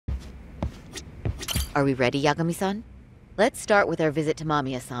Are we ready, Yagami-san? Let's start with our visit to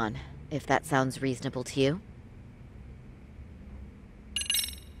Mamiya-san, if that sounds reasonable to you.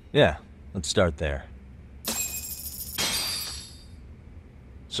 Yeah, let's start there.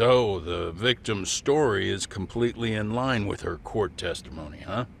 So, the victim's story is completely in line with her court testimony,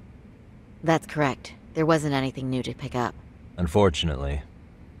 huh? That's correct. There wasn't anything new to pick up. Unfortunately.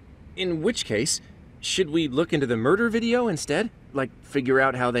 In which case, should we look into the murder video instead? Like, figure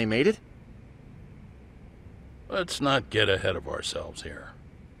out how they made it? Let's not get ahead of ourselves here.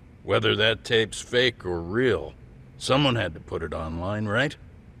 Whether that tape's fake or real, someone had to put it online, right?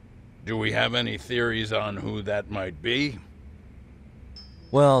 Do we have any theories on who that might be?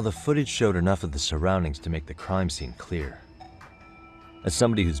 Well, the footage showed enough of the surroundings to make the crime scene clear. As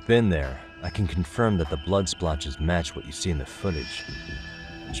somebody who's been there, I can confirm that the blood splotches match what you see in the footage.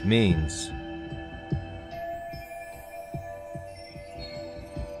 Which means...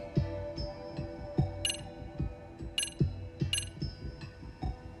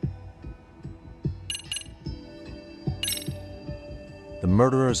 the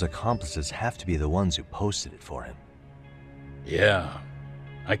murderer's accomplices have to be the ones who posted it for him. Yeah,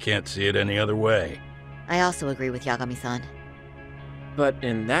 I can't see it any other way. I also agree with Yagami-san. But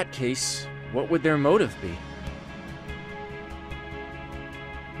in that case, what would their motive be?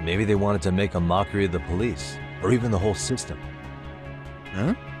 Maybe they wanted to make a mockery of the police, or even the whole system.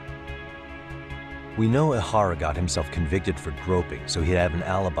 Huh? We know Ihara got himself convicted for groping, so he'd have an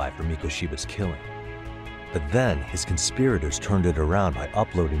alibi for Mikoshiba's killing. But then, his conspirators turned it around by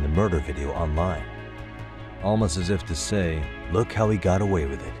uploading the murder video online. Almost as if to say, look how he got away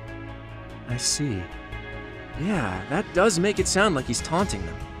with it. I see. Yeah, that does make it sound like he's taunting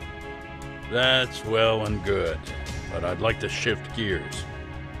them. That's well and good, but I'd like to shift gears.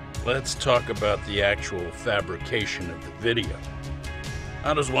 Let's talk about the actual fabrication of the video.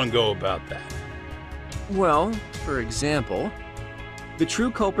 How does one go about that? Well, for example, the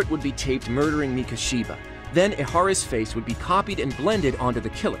true culprit would be taped murdering Mikoshiba. Then Ihara's face would be copied and blended onto the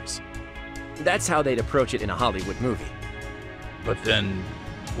killers. That's how they'd approach it in a Hollywood movie. But then,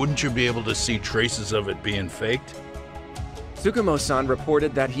 wouldn't you be able to see traces of it being faked? Tsukumo-san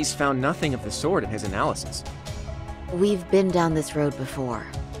reported that he's found nothing of the sort in his analysis. We've been down this road before.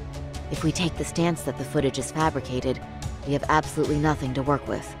 If we take the stance that the footage is fabricated, we have absolutely nothing to work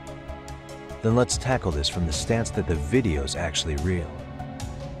with. Then let's tackle this from the stance that the video's actually real.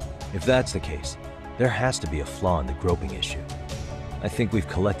 If that's the case, there has to be a flaw in the groping issue. I think we've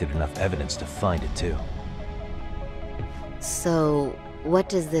collected enough evidence to find it too. So, what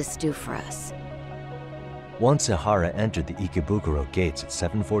does this do for us? Once Ihara entered the Ikebukuro gates at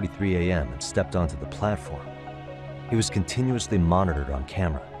 7:43 a.m. and stepped onto the platform, he was continuously monitored on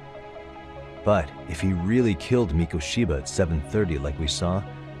camera. But if he really killed Mikoshiba at 7:30 like we saw,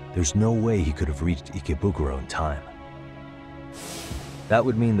 there's no way he could have reached Ikebukuro in time. That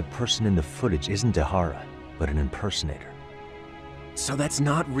would mean the person in the footage isn't Ihara, but an impersonator. So that's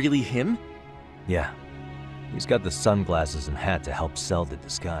not really him? Yeah. He's got the sunglasses and hat to help sell the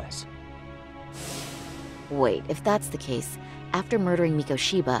disguise. Wait, if that's the case, after murdering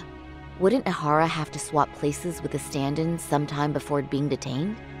Mikoshiba, wouldn't Ihara have to swap places with the stand-in sometime before being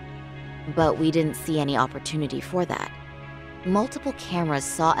detained? But we didn't see any opportunity for that. Multiple cameras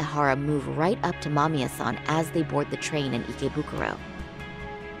saw Ihara move right up to Mamiya-san as they board the train in Ikebukuro.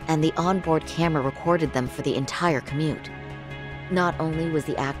 And the onboard camera recorded them for the entire commute. Not only was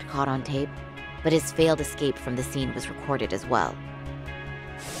the act caught on tape, but his failed escape from the scene was recorded as well.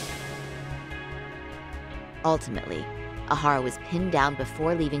 Ultimately, Ihara was pinned down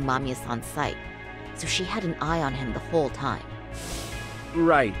before leaving Mamiya-san's sight, so she had an eye on him the whole time.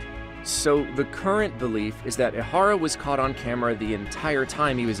 Right. So the current belief is that Ihara was caught on camera the entire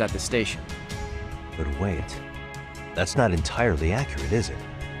time he was at the station. But wait, that's not entirely accurate, is it?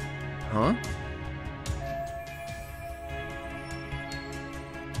 Huh?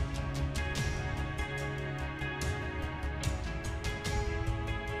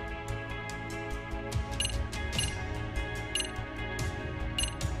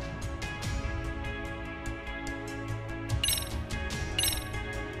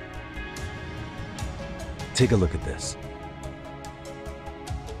 Take a look at this.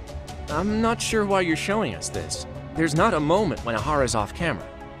 I'm not sure why you're showing us this. There's not a moment when Ihara's off camera.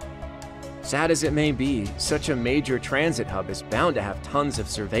 Sad as it may be, such a major transit hub is bound to have tons of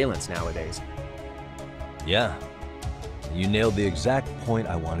surveillance nowadays. Yeah. You nailed the exact point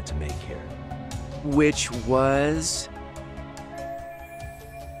I wanted to make here. Which was...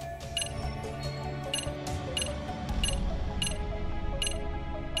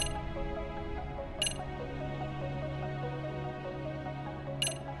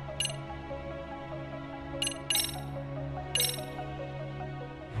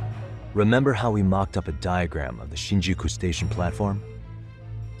 Remember how we mocked up a diagram of the Shinjuku Station platform?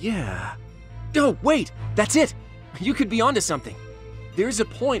 Yeah. Oh, wait! That's it! You could be onto something. There's a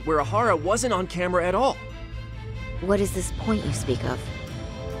point where Ihara wasn't on camera at all. What is this point you speak of?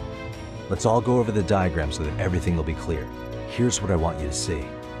 Let's all go over the diagram so that everything will be clear. Here's what I want you to see.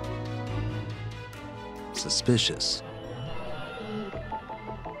 Suspicious.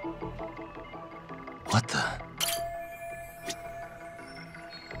 What the?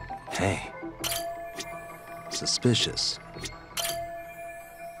 Hey. Suspicious.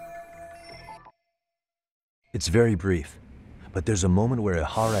 It's very brief, but there's a moment where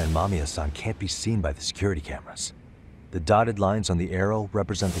Ihara and Mamiya-san can't be seen by the security cameras. The dotted lines on the arrow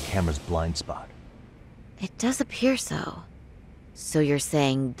represent the camera's blind spot. It does appear so. So you're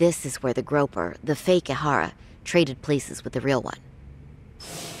saying this is where the groper, the fake Ihara, traded places with the real one?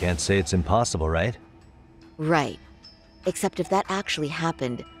 Can't say it's impossible, right? Right. Except if that actually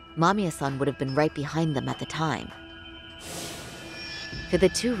happened, Mamiya-san would have been right behind them at the time. Could the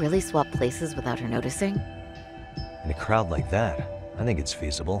two really swap places without her noticing? In a crowd like that, I think it's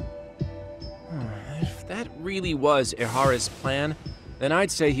feasible. If that really was Ihara's plan, then I'd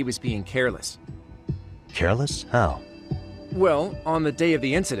say he was being careless. Careless? How? Well, on the day of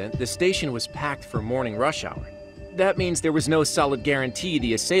the incident, the station was packed for morning rush hour. That means there was no solid guarantee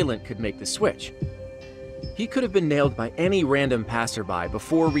the assailant could make the switch. He could have been nailed by any random passerby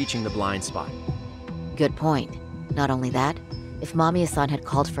before reaching the blind spot. Good point. Not only that, if Mamiya-san had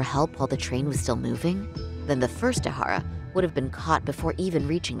called for help while the train was still moving, then the first Ihara would have been caught before even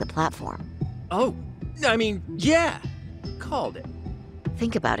reaching the platform. Oh, I mean, yeah! Called it.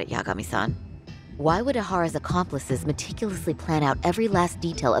 Think about it, Yagami-san. Why would Ihara's accomplices meticulously plan out every last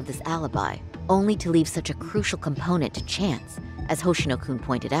detail of this alibi, only to leave such a crucial component to chance, as Hoshino-kun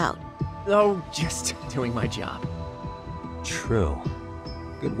pointed out? Oh, just doing my job. True.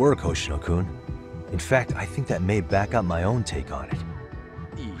 Good work, Hoshino-kun. In fact, I think that may back up my own take on it.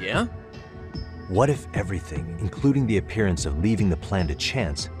 Yeah? What if everything, including the appearance of leaving the plan to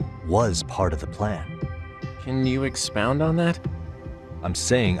chance, was part of the plan? Can you expound on that? I'm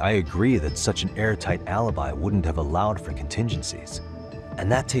saying I agree that such an airtight alibi wouldn't have allowed for contingencies.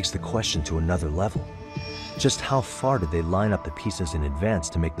 And that takes the question to another level. Just how far did they line up the pieces in advance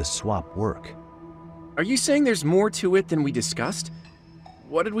to make the swap work? Are you saying there's more to it than we discussed?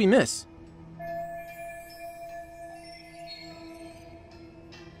 What did we miss?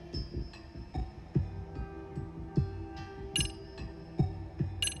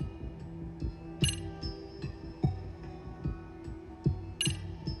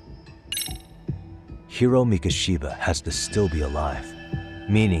 Hiro Mikashiba has to still be alive,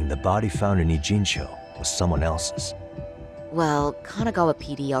 meaning the body found in Ijincho was someone else's. Well, Kanagawa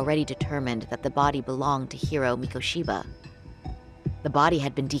PD already determined that the body belonged to Hiro Mikoshiba. The body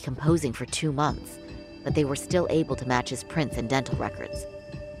had been decomposing for 2 months, but they were still able to match his prints and dental records.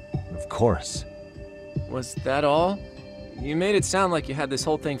 Of course. Was that all? You made it sound like you had this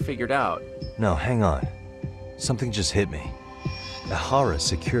whole thing figured out. No, hang on. Something just hit me. Ihara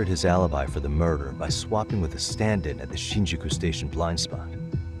secured his alibi for the murder by swapping with a stand-in at the Shinjuku Station blind spot.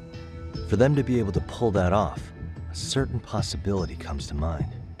 For them to be able to pull that off, a certain possibility comes to mind.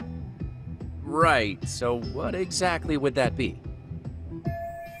 Right, so what exactly would that be?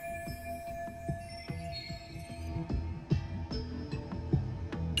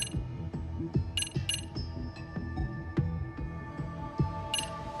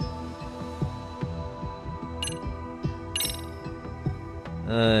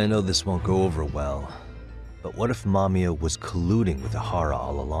 I know this won't go over well, but what if Mamiya was colluding with Ihara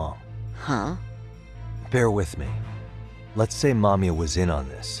all along? Huh? Bear with me. Let's say Mamiya was in on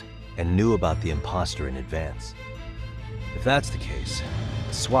this and knew about the imposter in advance. If that's the case,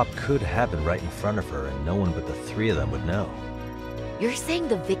 the swap could happen right in front of her and no one but the three of them would know. You're saying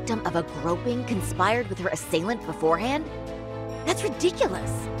the victim of a groping conspired with her assailant beforehand? That's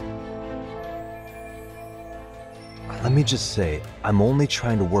ridiculous. Let me just say, I'm only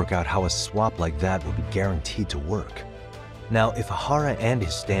trying to work out how a swap like that would be guaranteed to work. Now, if Ihara and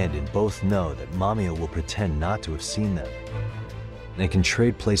his stand-in both know that Mamiya will pretend not to have seen them, they can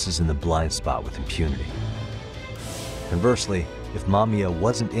trade places in the blind spot with impunity. Conversely, if Mamiya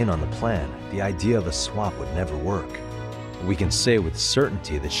wasn't in on the plan, the idea of a swap would never work. We can say with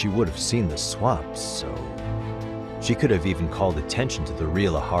certainty that she would have seen the swap, so she could have even called attention to the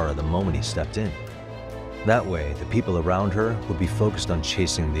real Ihara the moment he stepped in. That way, the people around her would be focused on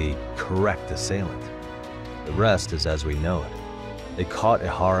chasing the correct assailant. The rest is as we know it. They caught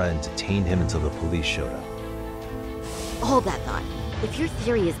Ihara and detained him until the police showed up. Hold that thought. If your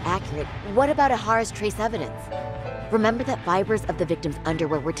theory is accurate, what about Ihara's trace evidence? Remember that fibers of the victim's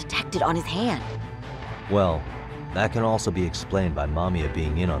underwear were detected on his hand. Well, that can also be explained by Mamiya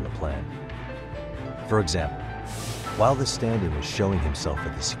being in on the plan. For example, while the stand-in was showing himself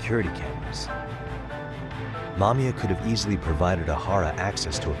at the security cameras, Mamiya could have easily provided Ihara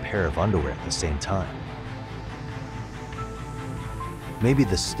access to a pair of underwear at the same time. Maybe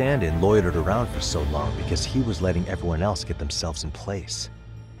the stand-in loitered around for so long because he was letting everyone else get themselves in place.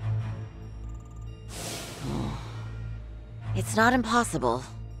 It's not impossible.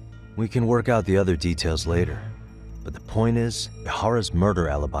 We can work out the other details later, but the point is, Ihara's murder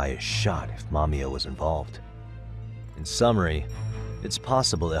alibi is shot if Mamiya was involved. In summary, it's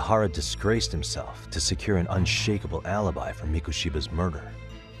possible Ihara disgraced himself to secure an unshakable alibi for Mikoshiba's murder.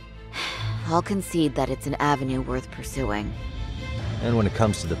 I'll concede that it's an avenue worth pursuing. And when it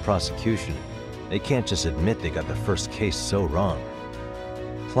comes to the prosecution, they can't just admit they got the first case so wrong.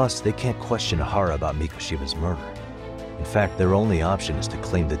 Plus, they can't question Ihara about Mikoshiba's murder. In fact, their only option is to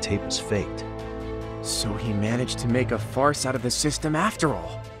claim the tape was faked. So he managed to make a farce out of the system after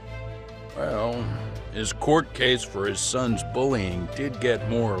all. Well, his court case for his son's bullying did get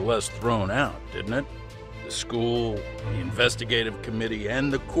more or less thrown out, didn't it? The school, the investigative committee,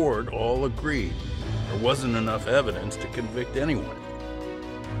 and the court all agreed there wasn't enough evidence to convict anyone.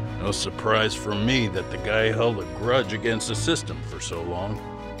 No surprise for me that the guy held a grudge against the system for so long.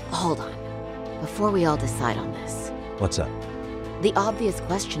 Hold on. Before we all decide on this. What's up? The obvious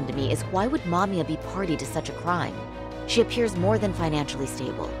question to me is why would Mamiya be party to such a crime? She appears more than financially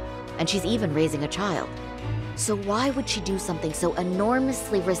stable, and she's even raising a child. So why would she do something so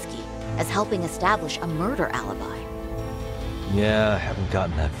enormously risky as helping establish a murder alibi? Yeah, I haven't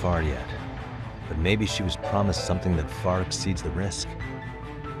gotten that far yet. But maybe she was promised something that far exceeds the risk.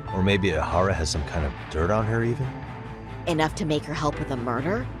 Or maybe Ihara has some kind of dirt on her even? Enough to make her help with a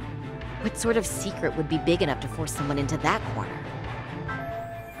murder? What sort of secret would be big enough to force someone into that corner?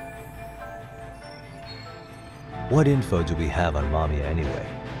 What info do we have on Mamiya anyway?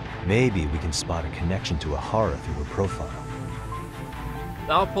 Maybe we can spot a connection to Ihara through her profile.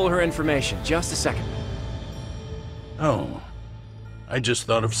 I'll pull her information, just a second. Oh, I just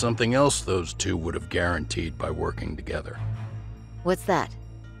thought of something else those two would have guaranteed by working together. What's that?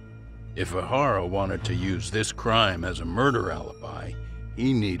 If Ihara wanted to use this crime as a murder alibi,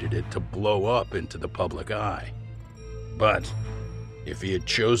 he needed it to blow up into the public eye. But if he had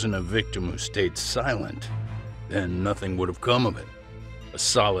chosen a victim who stayed silent, then nothing would have come of it. A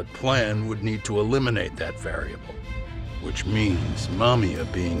solid plan would need to eliminate that variable, which means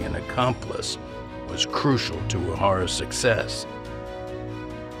Mamiya being an accomplice was crucial to Ihara's success.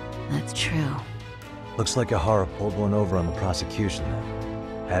 That's true. Looks like Ihara pulled one over on the prosecution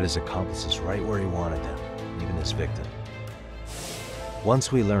then. Had his accomplices right where he wanted them, even his victim.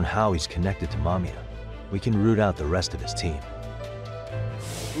 Once we learn how he's connected to Mamiya, we can root out the rest of his team.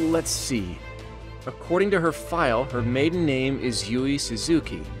 Let's see. According to her file, her maiden name is Yui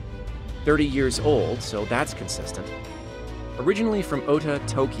Suzuki. 30 years old, so that's consistent. Originally from Ota,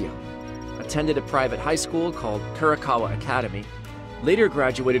 Tokyo. Attended a private high school called Kurakawa Academy. Later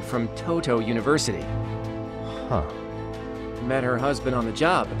graduated from Toto University. Huh. Met her husband on the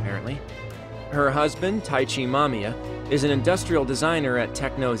job, apparently. Her husband, Taichi Mamiya, is an industrial designer at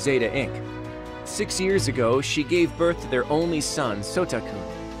Techno Zeta Inc. 6 years ago, she gave birth to their only son, Sota-kun,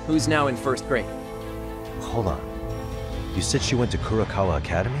 who's now in first grade. Hold on. You said she went to Kurakawa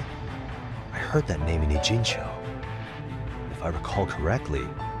Academy? I heard that name in Ijincho. If I recall correctly...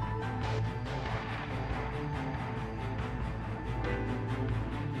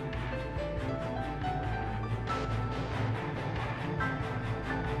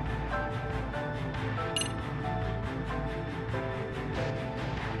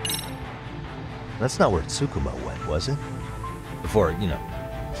 That's not where Tsukuma went, was it? Before,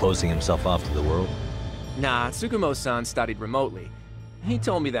 closing himself off to the world? Nah, Tsukumo-san studied remotely. He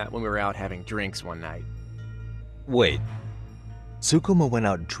told me that when we were out having drinks one night. Wait. Tsukuma went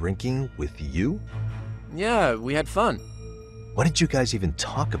out drinking with you? Yeah, we had fun. What did you guys even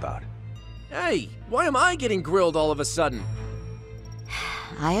talk about? Hey, why am I getting grilled all of a sudden?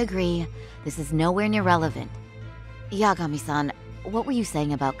 I agree. This is nowhere near relevant. Yagami-san, what were you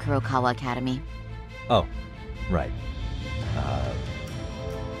saying about Kurokawa Academy? Oh, right.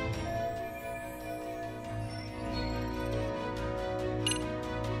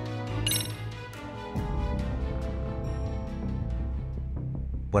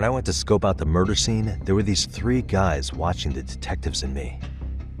 When I went to scope out the murder scene, there were these 3 guys watching the detectives and me.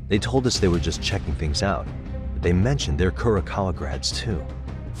 They told us they were just checking things out, but they mentioned they're Kurakawa grads too.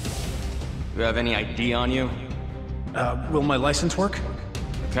 You have any ID on you? Will my license work?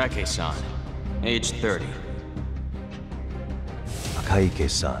 Kake-san, age 30.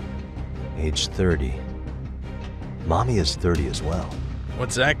 Takayuki-san, age 30. Mommy is 30 as well.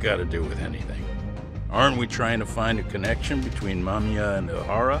 What's that got to do with anything? Aren't we trying to find a connection between Mamiya and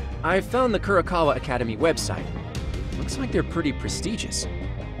Ihara? I found the Kurokawa Academy website. Looks like they're pretty prestigious.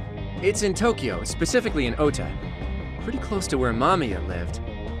 It's in Tokyo, specifically in Ota. Pretty close to where Mamiya lived.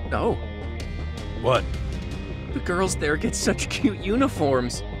 Oh, What? the girls there get such cute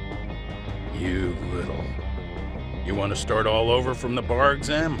uniforms. You little... You want to start all over from the bar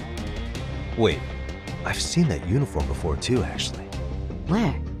exam? Wait, I've seen that uniform before too, actually.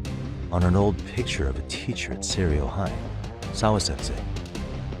 Where? On an old picture of a teacher at Seiryo High, Sawa-sensei.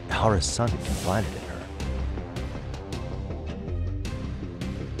 Ihara's son confided in her.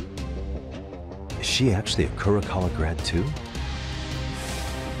 Is she actually a Kurokawa grad too?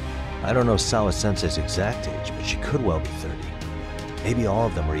 I don't know Sawa-sensei's exact age, but she could well be 30. Maybe all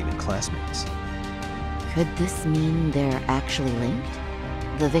of them are even classmates. Could this mean they're actually linked?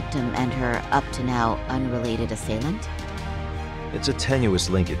 The victim and her up-to-now unrelated assailant? It's a tenuous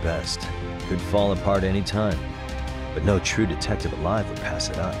link at best. Could fall apart any time. But no true detective alive would pass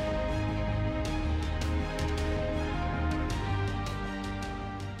it up.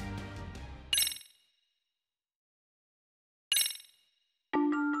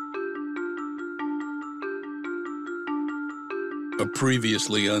 A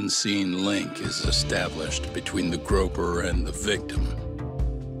previously unseen link is established between the groper and the victim.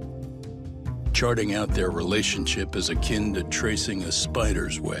 Charting out their relationship is akin to tracing a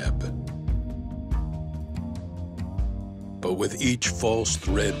spider's web. But with each false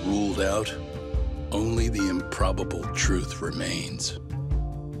thread ruled out, only the improbable truth remains.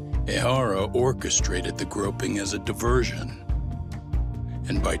 Ihara orchestrated the groping as a diversion,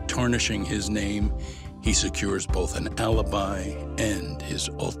 and by tarnishing his name, he secures both an alibi and his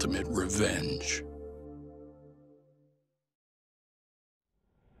ultimate revenge.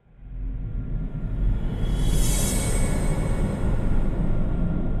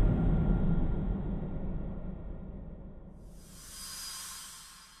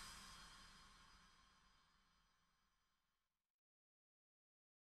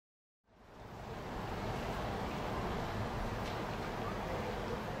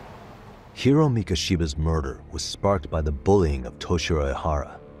 Hiro Mikoshiba's murder was sparked by the bullying of Toshiro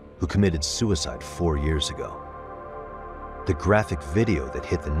Ihara, who committed suicide 4 years ago. The graphic video that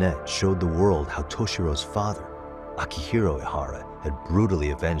hit the net showed the world how Toshiro's father, Akihiro Ihara, had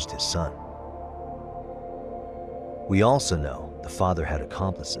brutally avenged his son. We also know the father had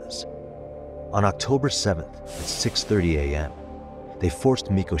accomplices. On October 7th at 6:30 a.m., they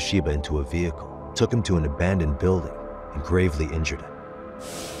forced Mikoshiba into a vehicle, took him to an abandoned building, and gravely injured him.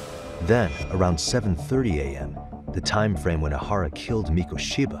 Then, around 7:30 a.m., the time frame when Ihara killed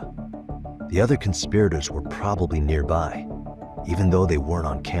Mikoshiba, the other conspirators were probably nearby, even though they weren't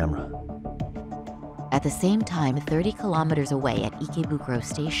on camera. At the same time, 30 kilometers away at Ikebukuro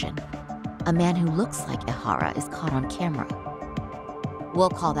Station, a man who looks like Ihara is caught on camera. We'll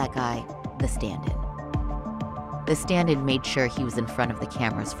call that guy the stand-in. The stand-in made sure he was in front of the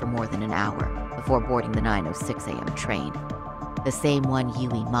cameras for more than an hour before boarding the 9:06 a.m. train, the same one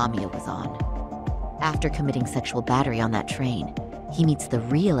Yui Mamiya was on. After committing sexual battery on that train, he meets the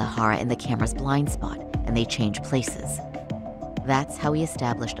real Ihara in the camera's blind spot, and they change places. That's how he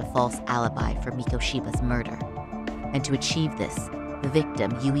established a false alibi for Mikoshiba's murder. And to achieve this, the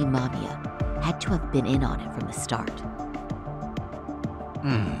victim, Yui Mamiya, had to have been in on it from the start.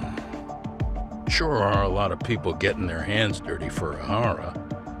 Sure are a lot of people getting their hands dirty for Ihara.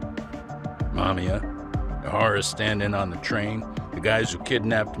 Mamiya, Ihara's stand-in on the train, the guys who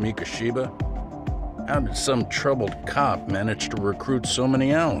kidnapped Mikoshiba. How did some troubled cop manage to recruit so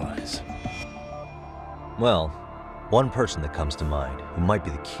many allies? Well, one person that comes to mind who might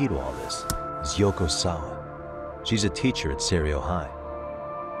be the key to all this is Yoko Sawa. She's a teacher at Seiryo High.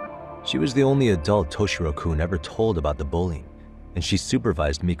 She was the only adult Toshiro-kun ever told about the bullying, and she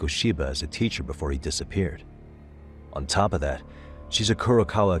supervised Mikoshiba as a teacher before he disappeared. On top of that, she's a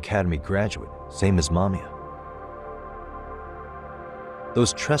Kurokawa Academy graduate, same as Mamiya.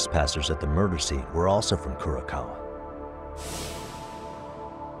 Those trespassers at the murder scene were also from Kurokawa.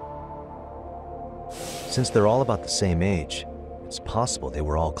 Since they're all about the same age, it's possible they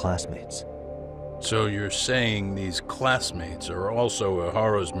were all classmates. So you're saying these classmates are also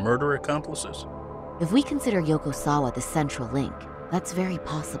Ihara's murder accomplices? If we consider Yoko Sawa the central link, that's very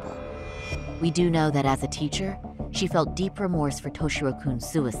possible. We do know that as a teacher, she felt deep remorse for Toshiro-kun's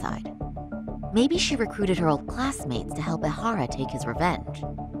suicide. Maybe she recruited her old classmates to help Ihara take his revenge.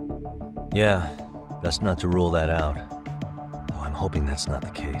 Yeah, Best not to rule that out. Though I'm hoping that's not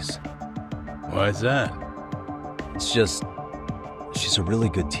the case. Why's that? It's just, she's a really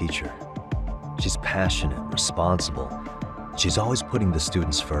good teacher. She's passionate, responsible. She's always putting the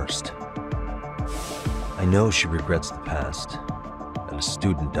students first. I know she regrets the past, that a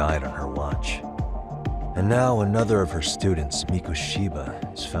student died on her watch. And now another of her students,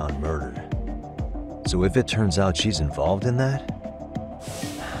 Mikoshiba, is found murdered. So if it turns out she's involved in that,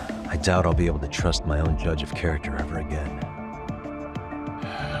 I doubt I'll be able to trust my own judge of character ever again.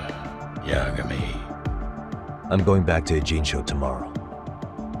 Yagami. I'm going back to Ijincho tomorrow.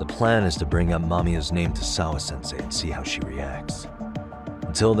 The plan is to bring up Mamiya's name to Sawa-sensei and see how she reacts.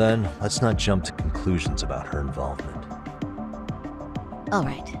 Until then, let's not jump to conclusions about her involvement. All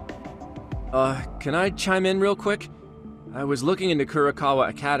right. Can I chime in real quick? I was looking into Kurakawa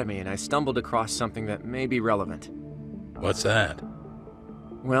Academy and I stumbled across something that may be relevant. What's that?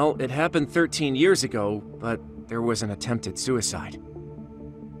 Well, it happened 13 years ago, but there was an attempted suicide.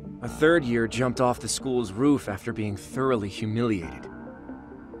 A third year jumped off the school's roof after being thoroughly humiliated.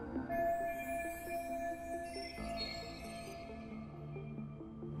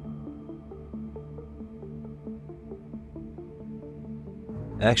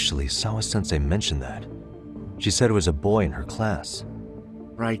 Actually, Sawa-sensei mentioned that. She said it was a boy in her class.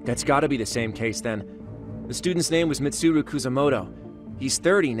 Right, that's gotta be the same case then. The student's name was Mitsuru Kusamoto. He's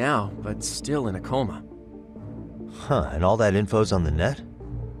 30 now, but still in a coma. Huh, and all that info's on the net?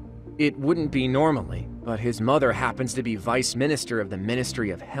 It wouldn't be normally, but his mother happens to be Vice Minister of the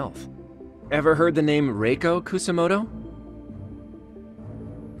Ministry of Health. Ever heard the name Reiko Kusamoto?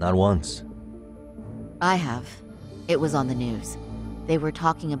 Not once. I have. It was on the news. They were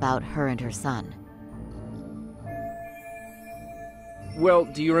talking about her and her son. Well,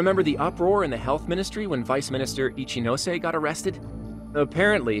 do you remember the uproar in the health ministry when Vice Minister Ichinose got arrested?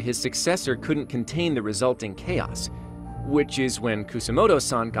 Apparently, his successor couldn't contain the resulting chaos, which is when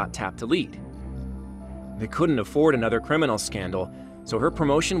Kusamoto-san got tapped to lead. They couldn't afford another criminal scandal, so her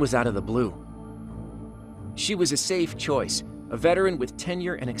promotion was out of the blue. She was a safe choice, a veteran with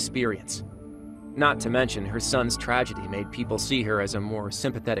tenure and experience. Not to mention, her son's tragedy made people see her as a more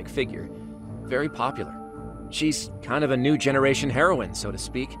sympathetic figure. Very popular. She's kind of a new generation heroine, so to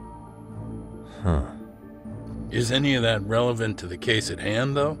speak. Huh. Is any of that relevant to the case at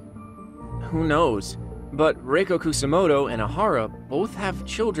hand, though? Who knows? But Reiko Kusamoto and Ahara both have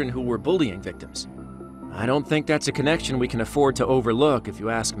children who were bullying victims. I don't think that's a connection we can afford to overlook, if you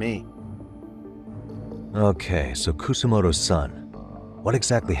ask me. Okay, so Kusamoto's son. What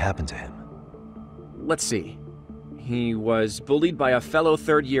exactly happened to him? Let's see. He was bullied by a fellow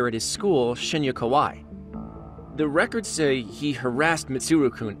third year at his school, Shinya Kawai. The records say he harassed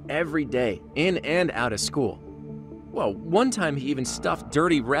Mitsuru-kun every day, in and out of school. Well, one time he even stuffed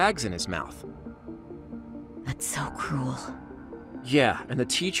dirty rags in his mouth. That's so cruel. Yeah, and the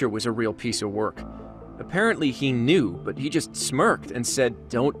teacher was a real piece of work. Apparently he knew, but he just smirked and said,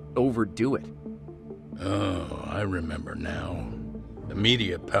 "Don't overdo it." Oh, I remember now. The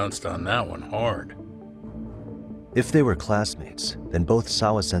media pounced on that one hard. If they were classmates, then both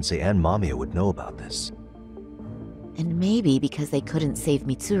Sawa-sensei and Mamiya would know about this. And maybe because they couldn't save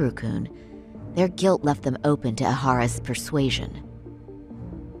Mitsuru-kun, their guilt left them open to Ahara's persuasion.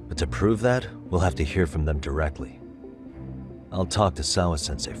 But to prove that, we'll have to hear from them directly. I'll talk to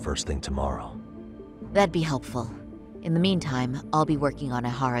Sawa-sensei first thing tomorrow. That'd be helpful. In the meantime, I'll be working on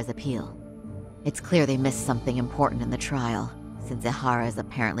Ahara's appeal. It's clear they missed something important in the trial, since Ahara is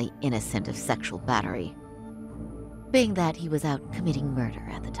apparently innocent of sexual battery. Being that he was out committing murder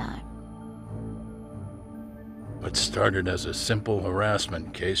at the time. What started as a simple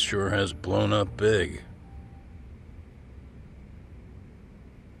harassment case sure has blown up big.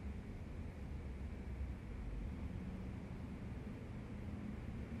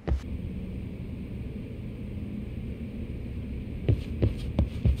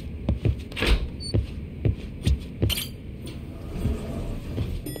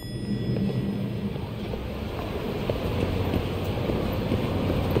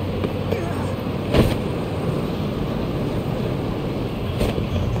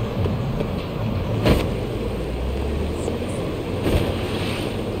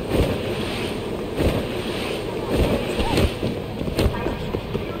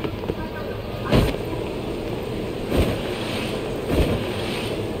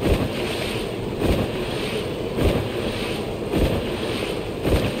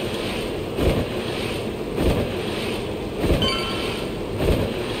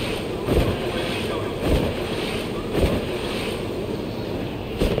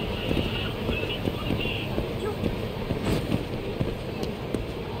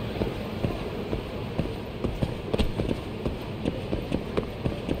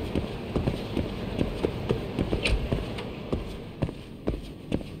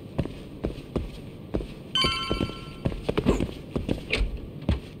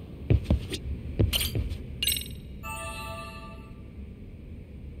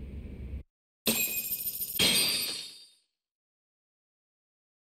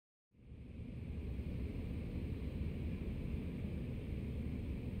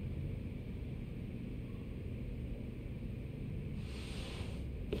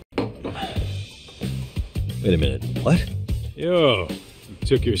 Wait a minute, what? Yo, you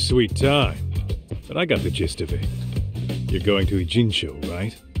took your sweet time. But I got the gist of it. You're going to Ijincho,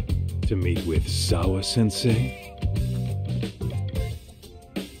 right? To meet with Sawa-sensei?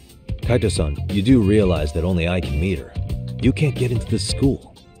 Kaito-san, you do realize that only I can meet her. You can't get into the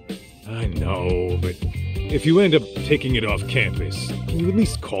school. I know, but if you end up taking it off campus, can you at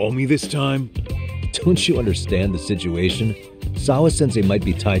least call me this time? Don't you understand the situation? Sawa-sensei might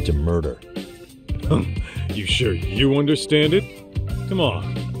be tied to murder. You sure you understand it? Come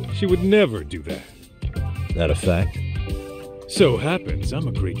on, she would never do that. That a fact? So happens I'm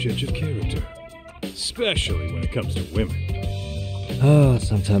a great judge of character. Especially when it comes to women. Oh,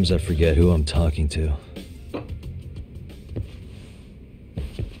 sometimes I forget who I'm talking to.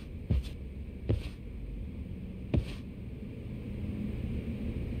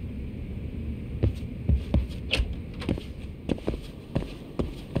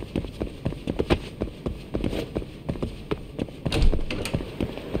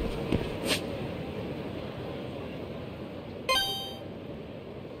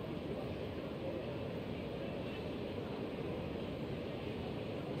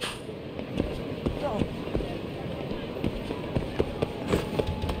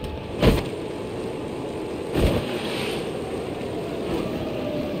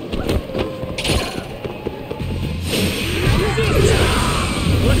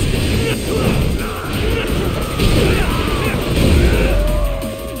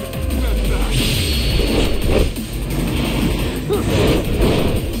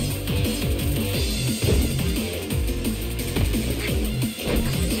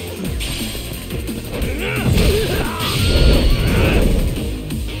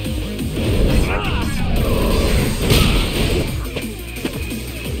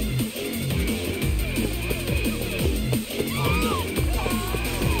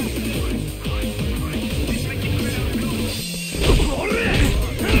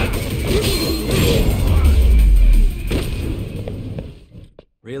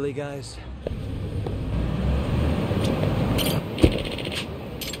 Really, guys?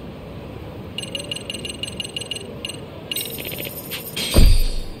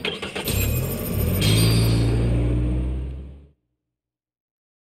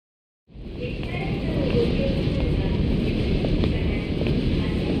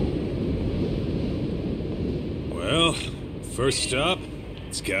 Well, first stop,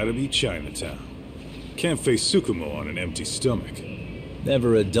 it's gotta be Chinatown. Can't face Tsukumo on an empty stomach.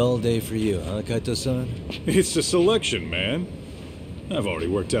 Never a dull day for you, huh, Kaito-san? It's the selection, man. I've already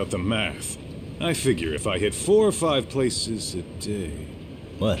worked out the math. I figure if I hit 4 or 5 places a day...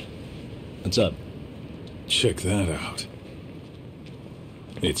 What? What's up? Check that out.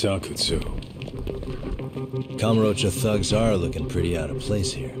 It's Akutsu. Kamurocho thugs are looking pretty out of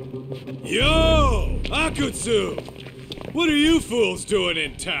place here. Yo! Akutsu! What are you fools doing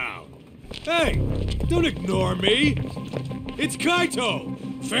in town? Hey! Don't ignore me! It's Kaito!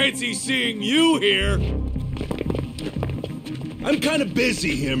 Fancy seeing you here! I'm kinda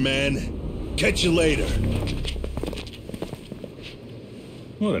busy here, man. Catch you later.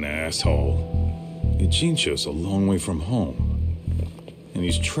 What an asshole. Ijincho's a long way from home. And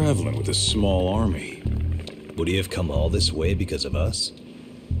he's traveling with a small army. Would he have come all this way because of us?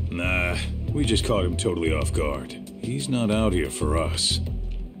 Nah, we just caught him totally off guard. He's not out here for us.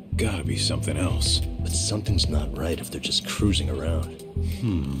 Gotta be something else. But something's not right if they're just cruising around.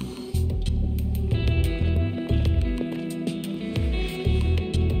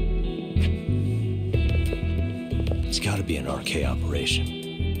 It's gotta be an RK operation.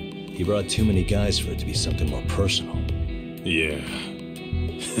 He brought too many guys for it to be something more personal. Yeah.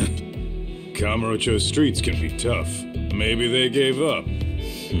 Kamurocho streets can be tough. Maybe they gave up.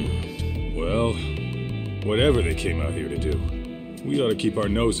 Well, whatever they came out here to do, we ought to keep our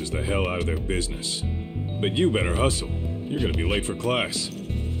noses the hell out of their business. But you better hustle. You're gonna be late for class.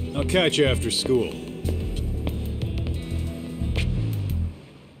 I'll catch you after school.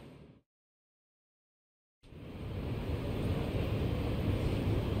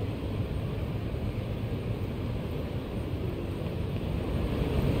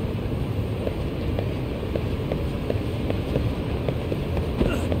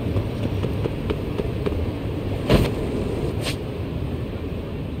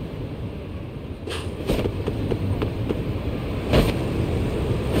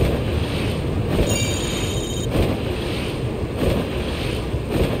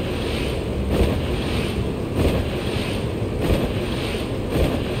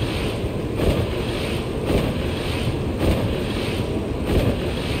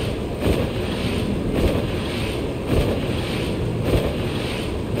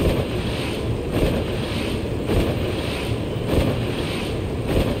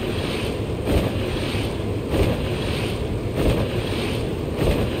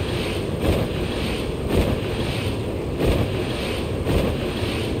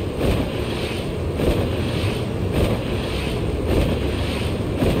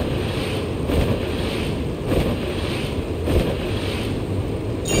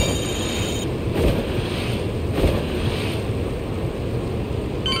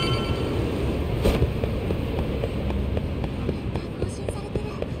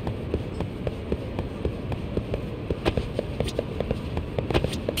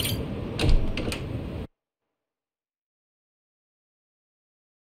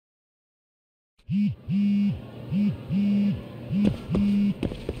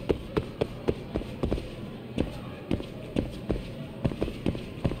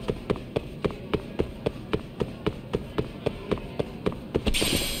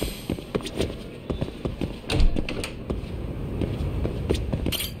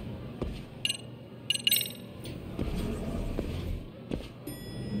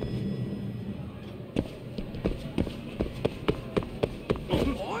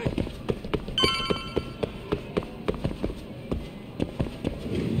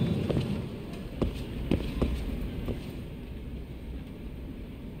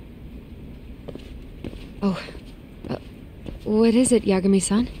 What is it,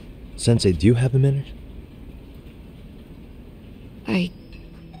 Yagami-san? Sensei, do you have a minute? I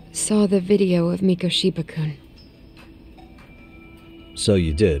saw the video of Mikoshiba-kun. So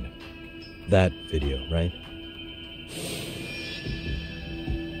you did. That video, right?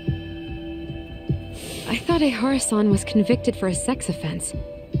 I thought Ehara-san was convicted for a sex offense.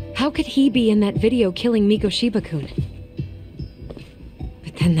 How could he be in that video killing Mikoshiba-kun?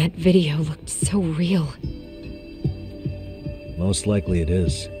 But then that video looked so real. Most likely it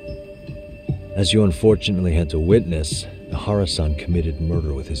is. As you unfortunately had to witness, Ehara-san committed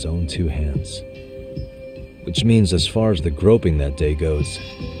murder with his own two hands. Which means as far as the groping that day goes,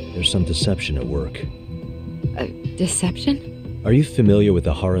 there's some deception at work. Deception? Are you familiar with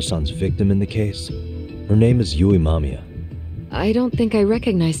Ehara-san's victim in the case? Her name is Yui Mamiya. I don't think I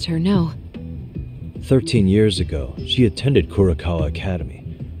recognized her, no. 13 years ago, she attended Kurakawa Academy.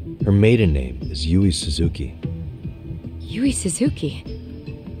 Her maiden name is Yui Suzuki. Yui Suzuki?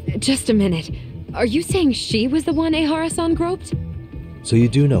 Just a minute. Are you saying she was the one Ehara-san groped? So you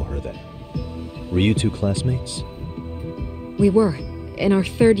do know her then? Were you two classmates? We were, in our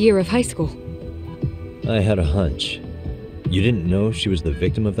third year of high school. I had a hunch. You didn't know she was the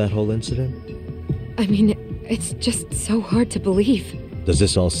victim of that whole incident? I mean, it's just so hard to believe. Does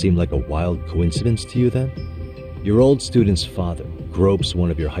this all seem like a wild coincidence to you then? Your old student's father gropes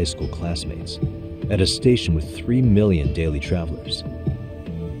one of your high school classmates at a station with 3 million daily travelers.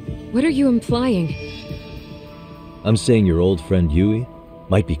 What are you implying? I'm saying your old friend Yui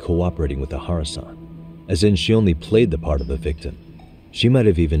might be cooperating with Ehara-san, as in she only played the part of a victim. She might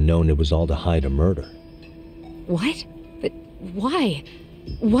have even known it was all to hide a murder. What? But why?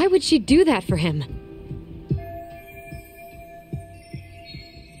 Why would she do that for him?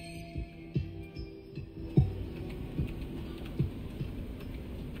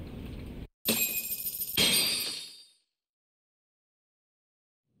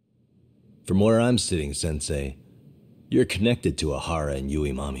 From where I'm sitting, Sensei, you're connected to Ehara and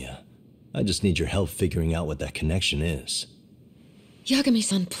Yui Mamiya. I just need your help figuring out what that connection is.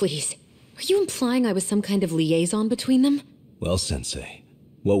 Yagami-san, please. Are you implying I was some kind of liaison between them? Well, Sensei,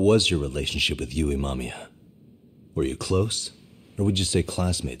 what was your relationship with Yui Mamiya? Were you close? Or would you say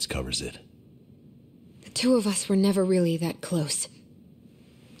classmates covers it? The two of us were never really that close.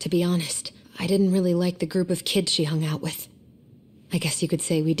 To be honest, I didn't really like the group of kids she hung out with. I guess you could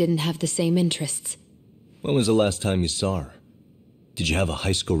say we didn't have the same interests. When was the last time you saw her? Did you have a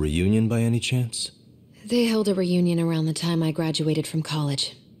high school reunion by any chance? They held a reunion around the time I graduated from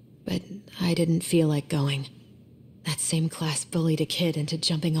college, but I didn't feel like going. That same class bullied a kid into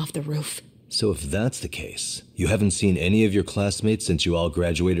jumping off the roof. So if that's the case, you haven't seen any of your classmates since you all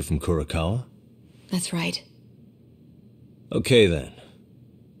graduated from Kurakawa? That's right. Okay then.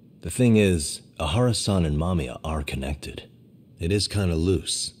 The thing is, Ehara-san and Mamiya are connected. It is kinda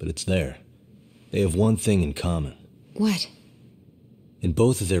loose, but it's there. They have one thing in common. What? In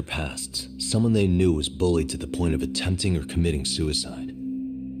both of their pasts, someone they knew was bullied to the point of attempting or committing suicide.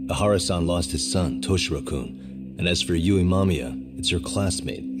 Ehara-san lost his son, Toshiro-kun, and as for Yui Mamiya, it's her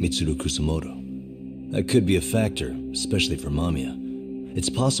classmate, Mitsuru Kusamoto. That could be a factor, especially for Mamiya. It's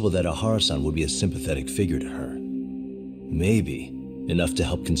possible that Ehara-san would be a sympathetic figure to her. Maybe enough to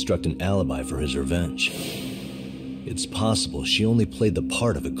help construct an alibi for his revenge. It's possible she only played the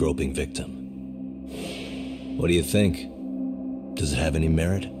part of a groping victim. What do you think? Does it have any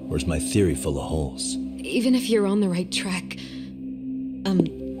merit, or is my theory full of holes? Even if you're on the right track...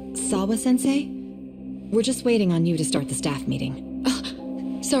 Sawa-sensei? We're just waiting on you to start the staff meeting.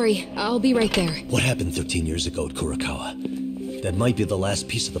 Sorry, I'll be right there. What happened 13 years ago at Kurakawa? That might be the last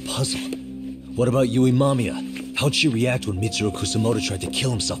piece of the puzzle. What about Yui Mamiya? How'd she react when Mitsuru Kusamoto tried to kill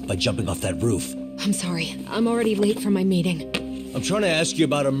himself by jumping off that roof? I'm sorry, I'm already late for my meeting. I'm trying to ask you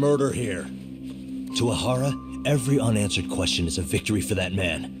about a murder here. To Ehara, every unanswered question is a victory for that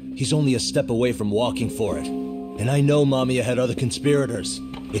man. He's only a step away from walking for it. And I know Mamiya had other conspirators.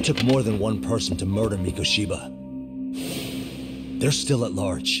 It took more than one person to murder Mikoshiba. They're still at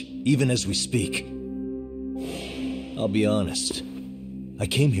large. even as we speak. I'll be honest. I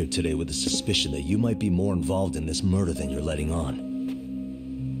came here today with a suspicion that you might be more involved in this murder than you're letting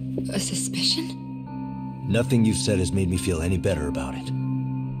on. A suspicion? Nothing you've said has made me feel any better about it.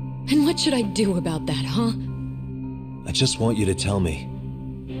 And what should I do about that, huh? I just want you to tell me,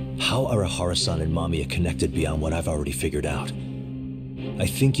 how are Hara-san and Mamiya connected beyond what I've already figured out? I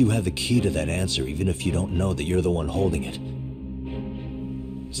think you have the key to that answer, even if you don't know that you're the one holding it.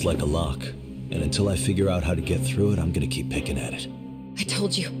 It's like a lock, and until I figure out how to get through it, I'm gonna keep picking at it. I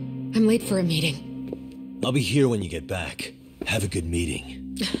told you, I'm late for a meeting. I'll be here when you get back. Have a good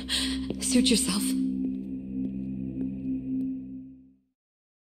meeting. Suit yourself.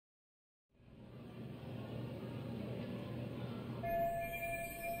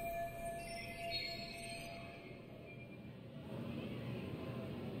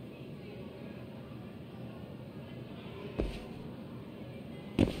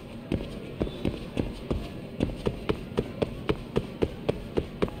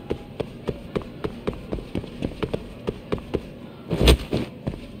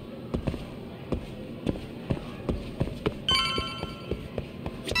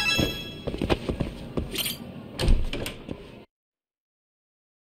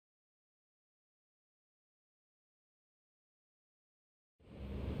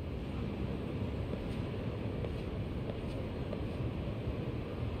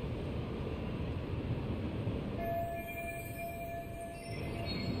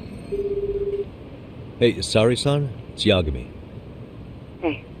 Hey, Sari-san? It's Yagami.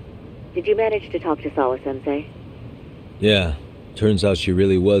 Hey, did you manage to talk to Sawa-sensei? Yeah, turns out she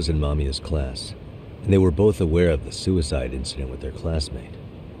really was in Mamiya's class. And they were both aware of the suicide incident with their classmate.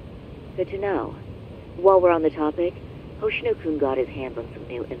 Good to know. While we're on the topic, Hoshino-kun got his hands on some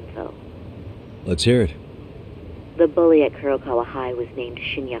new info. Let's hear it. The bully at Kurokawa High was named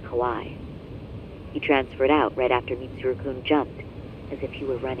Shinya Kawai. He transferred out right after Mitsuru-kun jumped, as if he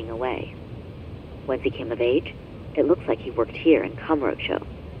were running away. Once he came of age, it looks like he worked here in Kamurocho.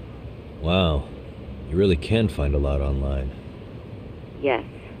 Wow. You really can find a lot online. Yes,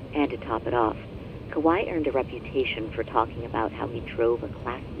 and to top it off, Kawai earned a reputation for talking about how he drove a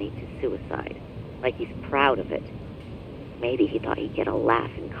classmate to suicide. Like he's proud of it. Maybe he thought he'd get a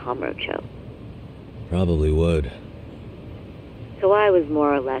laugh in Kamurocho. Probably would. Kawai was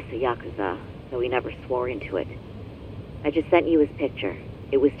more or less a Yakuza, though he never swore into it. I just sent you his picture.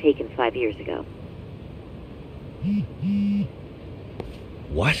 It was taken 5 years ago.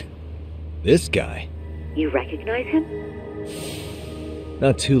 What? This guy? You recognize him?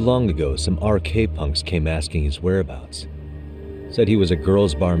 Not too long ago, some RK punks came asking his whereabouts. Said he was a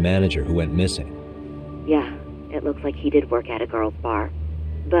girls' bar manager who went missing. Yeah, it looks like he did work at a girls' bar.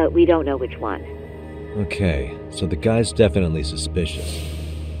 But we don't know which one. Okay, so the guy's definitely suspicious.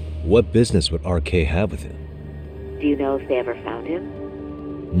 What business would RK have with him? Do you know if they ever found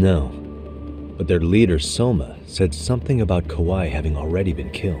him? No. But their leader, Soma, said something about Kawai having already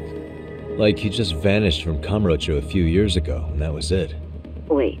been killed. Like he just vanished from Kamurocho a few years ago, and that was it.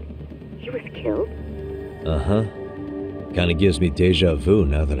 Wait, he was killed? Uh-huh. Kinda gives me deja vu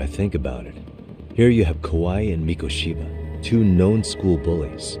now that I think about it. Here you have Kawai and Mikoshiba, two known school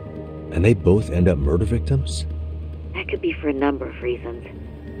bullies. And they both end up murder victims? That could be for a number of reasons.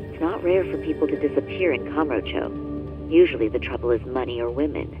 It's not rare for people to disappear in Kamurocho. Usually the trouble is money or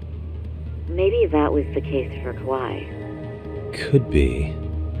women. Maybe that was the case for Kawai. Could be.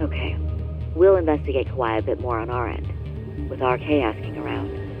 Okay. We'll investigate Kawai a bit more on our end. With RK asking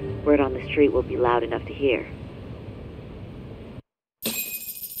around, word on the street will be loud enough to hear.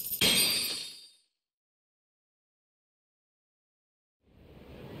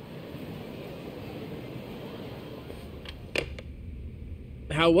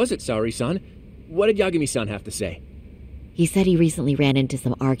 How was it, Saori-san? What did Yagami-san have to say? He said he recently ran into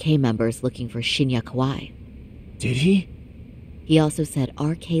some RK members looking for Shinya Kawai. Did he? He also said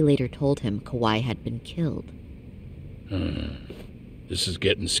RK later told him Kawai had been killed. This is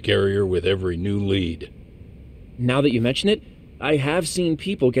getting scarier with every new lead. Now that you mention it, I have seen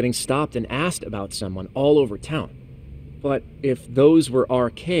people getting stopped and asked about someone all over town. But if those were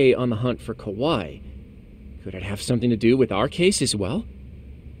RK on the hunt for Kawai, could it have something to do with our case as well?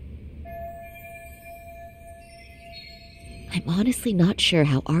 I'm honestly not sure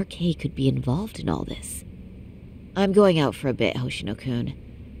how RK could be involved in all this. I'm going out for a bit, Hoshino-kun.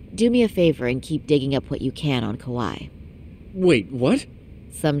 Do me a favor and keep digging up what you can on Kawai. Wait, what?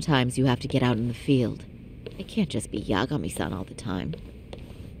 Sometimes you have to get out in the field. It can't just be Yagami-san all the time.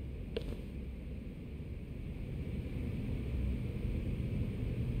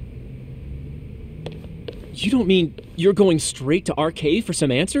 You don't mean you're going straight to RK for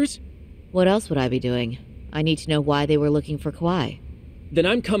some answers? What else would I be doing? I need to know why they were looking for Kawhi. Then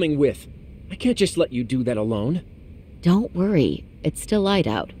I'm coming with. I can't just let you do that alone. Don't worry, it's still light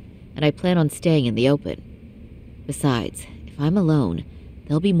out, and I plan on staying in the open. Besides, if I'm alone,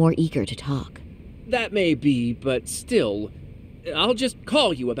 they'll be more eager to talk. That may be, but still, I'll just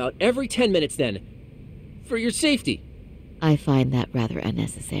call you about every 10 minutes then. For your safety. I find that rather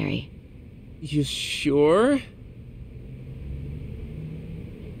unnecessary. You sure?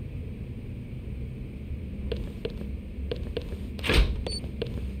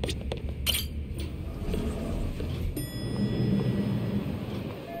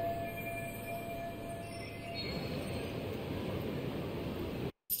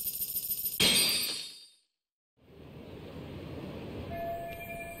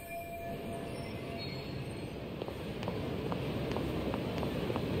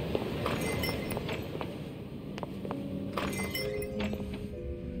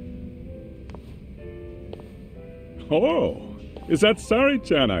 Hello. Is that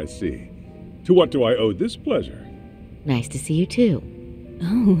Sari-chan I see? To what do I owe this pleasure? Nice to see you too.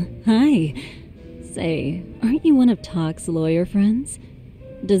 Oh, hi. Say, aren't you one of Talk's lawyer friends?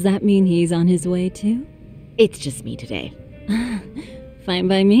 Does that mean he's on his way too? It's just me today. Fine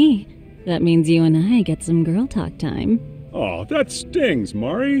by me. That means you and I get some girl talk time. Oh, that stings,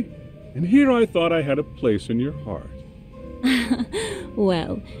 Mari. And here I thought I had a place in your heart.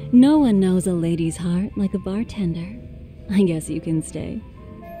 Well, no one knows a lady's heart like a bartender. I guess you can stay.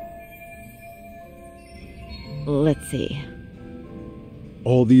 Let's see.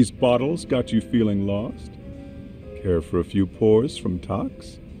 All these bottles got you feeling lost? Care for a few pours from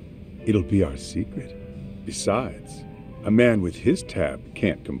Tox? It'll be our secret. Besides, a man with his tab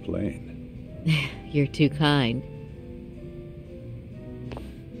can't complain. You're too kind.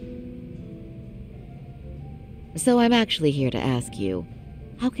 So I'm actually here to ask you,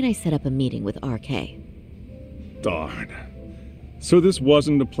 how can I set up a meeting with RK? Darn. So this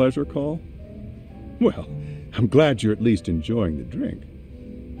wasn't a pleasure call? Well, I'm glad you're at least enjoying the drink.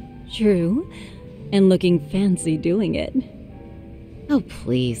 True. And looking fancy doing it. Oh,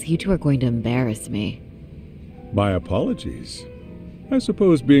 please, you two are going to embarrass me. My apologies. I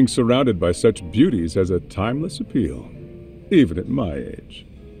suppose being surrounded by such beauties has a timeless appeal, even at my age.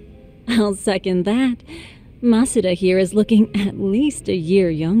 I'll second that. Masuda here is looking at least a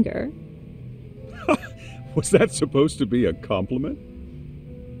year younger. Was that supposed to be a compliment?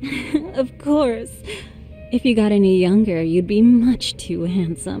 Of course. If you got any younger, you'd be much too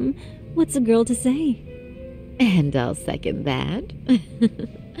handsome. What's a girl to say? And I'll second that.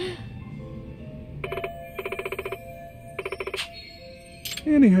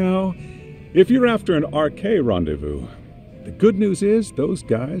 Anyhow, if you're after an RK rendezvous, the good news is those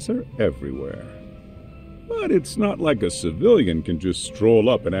guys are everywhere. But it's not like a civilian can just stroll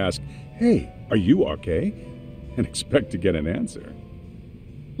up and ask, "Hey, are you RK?" and expect to get an answer.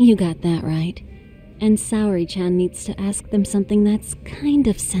 You got that right. And Saori-chan needs to ask them something that's kind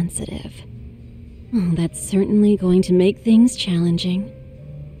of sensitive. Oh, that's certainly going to make things challenging.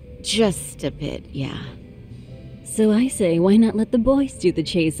 Just a bit, yeah. So I say, why not let the boys do the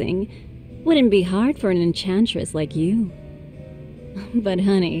chasing? Wouldn't be hard for an enchantress like you. But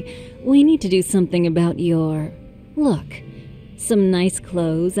honey, we need to do something about your look. Some nice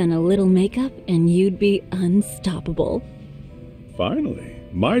clothes and a little makeup, and you'd be unstoppable. Finally,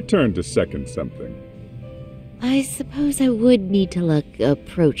 my turn to second something. I suppose I would need to look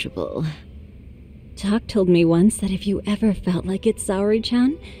approachable. Talk told me once that if you ever felt like it,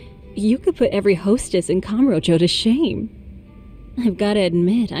 Saori-chan, you could put every hostess in Kamurocho to shame. I've got to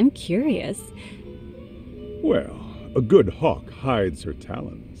admit, I'm curious. Well, a good hawk hides her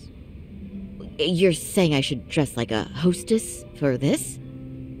talons. You're saying I should dress like a hostess for this?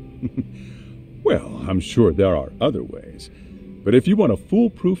 Well, I'm sure there are other ways. But if you want a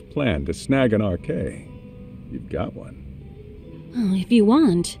foolproof plan to snag an RK, you've got one. Oh, if you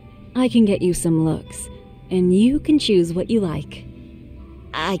want, I can get you some looks, and you can choose what you like.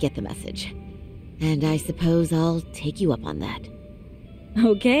 I get the message. And I suppose I'll take you up on that.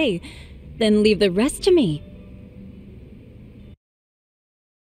 Okay, then leave the rest to me.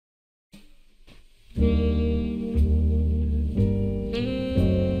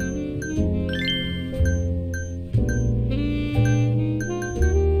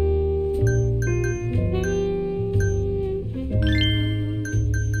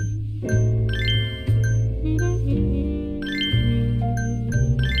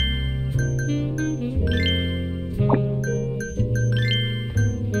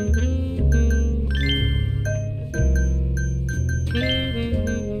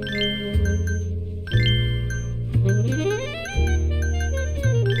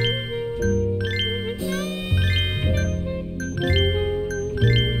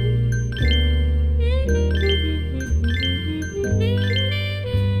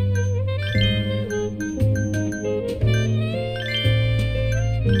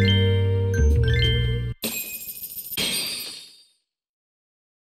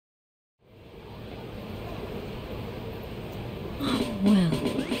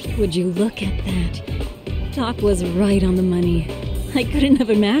 Would you look at that? Doc was right on the money. I couldn't have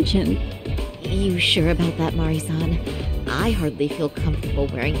imagined. You sure about that, Mari-san? I hardly feel comfortable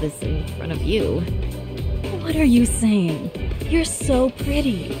wearing this in front of you. What are you saying? You're so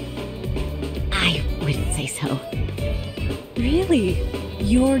pretty. I wouldn't say so. Really?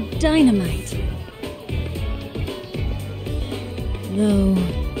 You're dynamite. Though,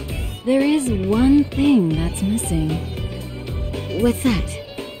 there is one thing that's missing. What's that?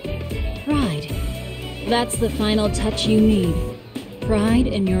 Pride. That's the final touch you need. Pride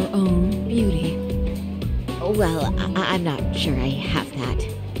in your own beauty. Well, I'm not sure I have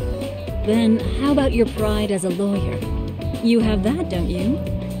that. Then how about your pride as a lawyer? You have that, don't you?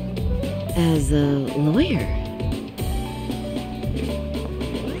 As a lawyer?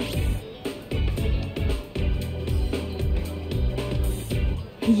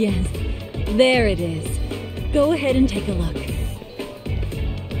 Yes, there it is. Go ahead and take a look.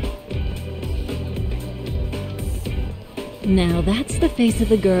 Now that's the face of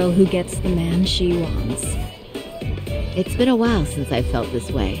the girl who gets the man she wants. It's been a while since I've felt this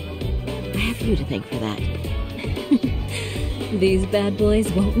way. I have you to thank for that. These bad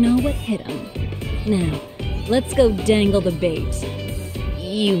boys won't know what hit them. Now, let's go dangle the bait.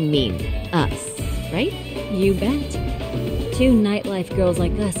 You mean us, right? You bet. Two nightlife girls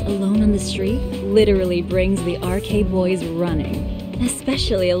like us alone on the street literally brings the RK boys running.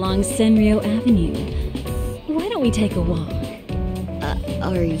 Especially along Senryo Avenue. Why don't we take a walk?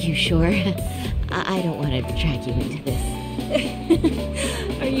 Are you sure? I don't want to drag you into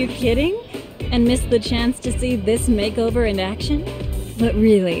this. Are you kidding? And miss the chance to see this makeover in action? But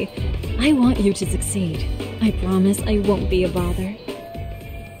really, I want you to succeed. I promise I won't be a bother.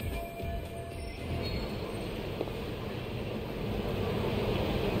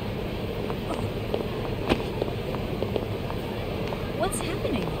 What's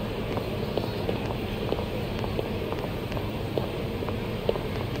happening?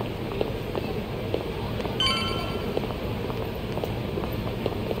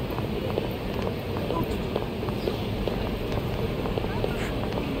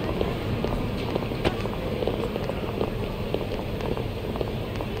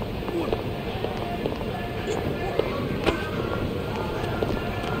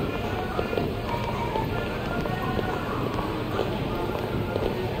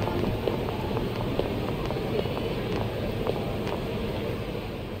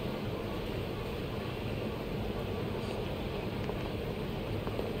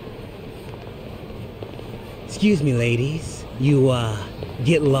 Excuse me, ladies. You,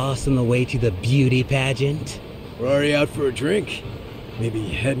 get lost on the way to the beauty pageant? We're already out for a drink. Maybe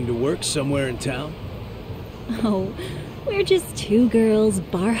heading to work somewhere in town? Oh, we're just two girls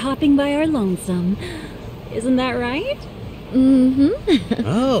bar hopping by our lonesome. Isn't that right? Mm-hmm.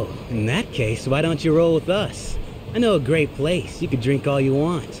 Oh, in that case, why don't you roll with us? I know a great place. You could drink all you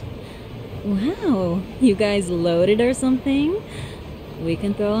want. Wow, you guys loaded or something? We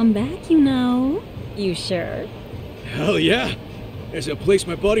can throw them back, you know. You sure? Hell yeah! There's a place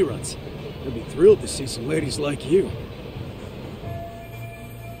my buddy runs. He'll be thrilled to see some ladies like you.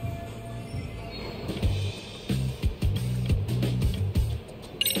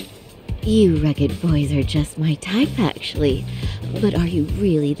 You rugged boys are just my type, actually. But are you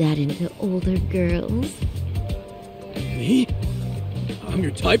really that into older girls? Me? I'm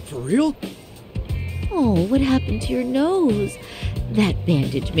your type for real? Oh, what happened to your nose? That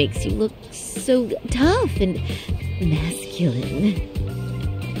bandage makes you look so tough and masculine.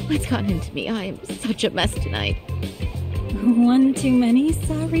 What's gotten into me? I am such a mess tonight. One too many,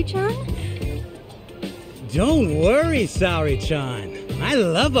 Saori-chan? Don't worry, Saori-chan. I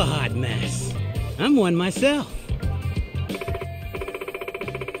love a hot mess. I'm one myself.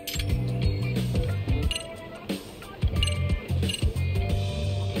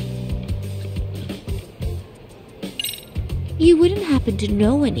 You wouldn't happen to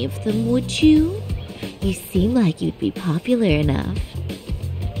know any of them, would you? You seem like you'd be popular enough.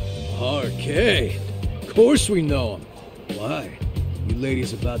 RK. Of course we know him. Why? You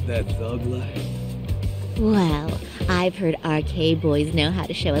ladies about that thug life? Well, I've heard RK boys know how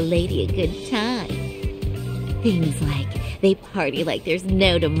to show a lady a good time. Things like they party like there's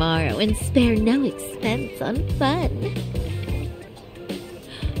no tomorrow and spare no expense on fun.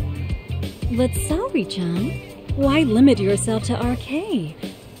 But Saori-chan, why limit yourself to RK?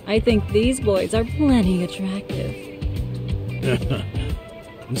 I think these boys are plenty attractive.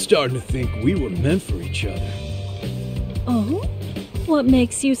 I'm starting to think we were meant for each other. Oh? What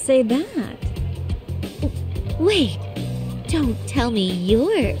makes you say that? Wait, don't tell me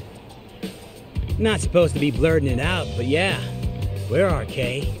you're... Not supposed to be blurting it out, but yeah, we're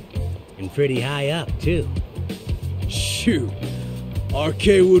RK. And pretty high up, too. Shoot. RK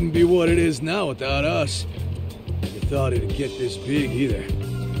wouldn't be what it is now without us. Never thought it'd get this big either.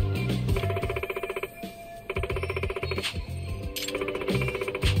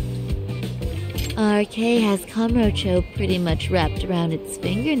 RK has Kamurocho pretty much wrapped around its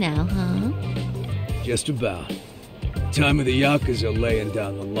finger now, huh? Just about. The time of the Yakuza laying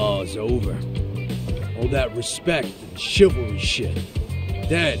down the law is over. All that respect and chivalry shit.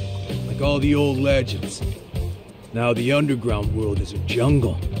 Dead, like all the old legends. Now the underground world is a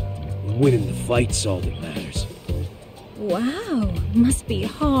jungle. And winning the fight's all that matters. Wow, must be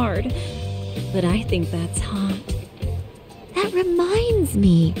hard. But I think that's hot. That reminds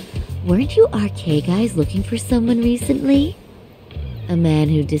me. Weren't you RK guys looking for someone recently? A man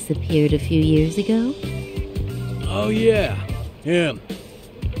who disappeared a few years ago? Oh yeah, him.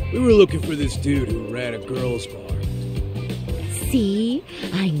 We were looking for this dude who ran a girls' bar. See?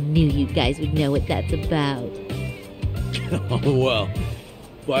 I knew you guys would know what that's about. Oh well,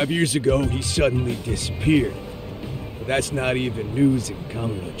 5 years ago he suddenly disappeared. But that's not even news in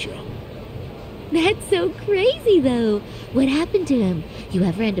Kamurocho. That's so crazy, though. What happened to him? You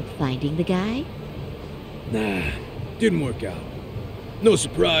ever end up finding the guy? Nah, didn't work out. No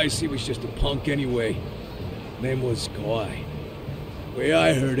surprise, he was just a punk anyway. Name was Kawhi. Way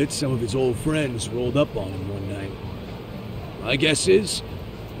I heard it, some of his old friends rolled up on him one night. My guess is,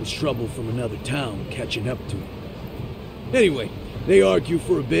 it was trouble from another town catching up to him. Anyway, they argue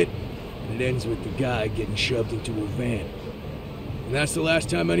for a bit, and it ends with the guy getting shoved into a van. And that's the last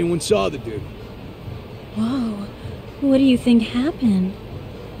time anyone saw the dude. Whoa, what do you think happened?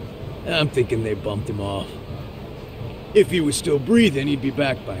 I'm thinking they bumped him off. If he was still breathing, he'd be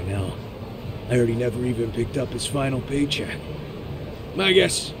back by now. I heard he never even picked up his final paycheck. My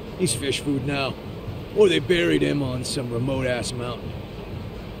guess, he's fish food now. Or they buried him on some remote-ass mountain.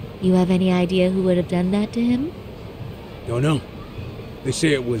 You have any idea who would have done that to him? Don't know. They say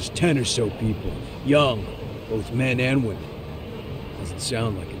it was 10 or so people. Young, both men and women. Doesn't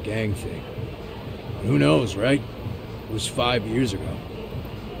sound like a gang thing. But who knows, right? It was 5 years ago.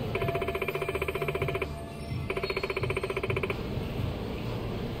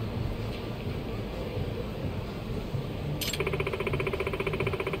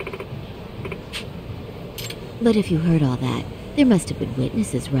 But if you heard all that, there must have been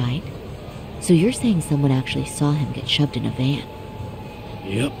witnesses, right? So you're saying someone actually saw him get shoved in a van?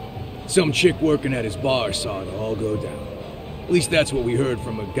 Yep. Some chick working at his bar saw it all go down. At least that's what we heard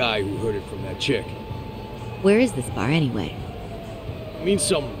from a guy who heard it from that chick. Where is this bar anyway? I mean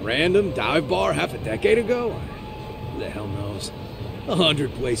some random dive bar half a decade ago? Who the hell knows?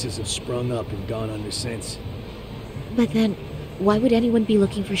 100 places have sprung up and gone under since. But then, why would anyone be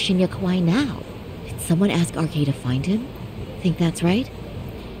looking for Shinya Kawai now? Did someone ask RK to find him? Think that's right?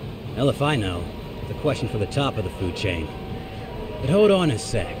 Hell if I know. It's a question for the top of the food chain. But hold on a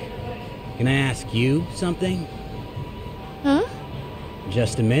sec. Can I ask you something? Huh?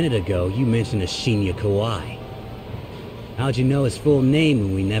 Just a minute ago, you mentioned a Shinya Kawai. How'd you know his full name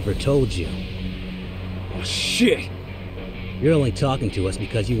when we never told you? Oh, shit! You're only talking to us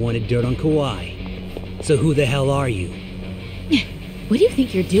because you wanted dirt on Kawai. So who the hell are you? What do you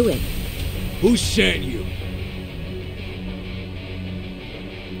think you're doing? Who sent you?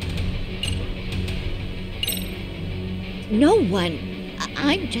 No one.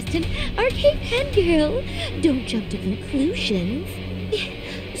 I'm just an arcade pen girl. Don't jump to conclusions.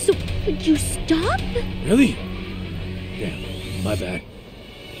 So, would you stop? Really? Damn, my bad.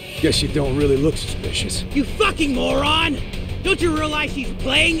 Guess you don't really look suspicious. You fucking moron! Don't you realize he's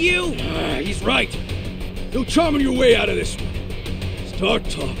playing you? He's right. No charming your way out of this one. Start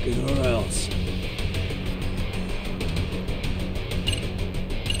talking or else.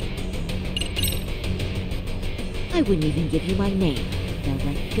 I wouldn't even give you my name. Now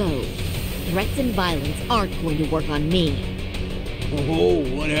let go. Threats and violence aren't going to work on me. Oh,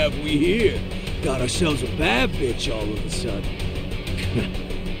 what have we here? Got ourselves a bad bitch all of a sudden.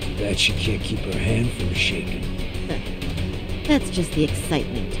 Too bad she can't keep her hand from shaking. That's just the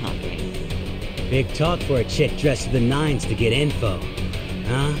excitement talking. Big talk for a chick dressed to the nines to get info.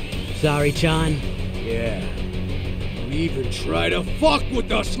 Huh? Sorry, Chan? Yeah. Don't even try to fuck with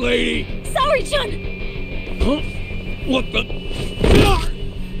us, lady! Sorry, Chan! Huh? What the?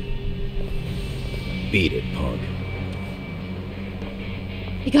 Beat it, punk.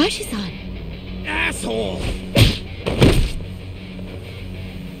 Higashi-san! Asshole!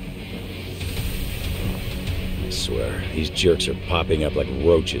 I swear, these jerks are popping up like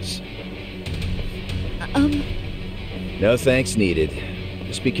roaches. No thanks needed.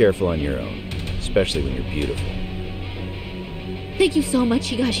 Just be careful on your own, especially when you're beautiful. Thank you so much,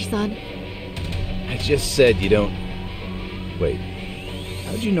 Higashi-san. I just said you don't... Wait,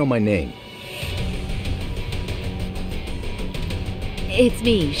 how'd you know my name? It's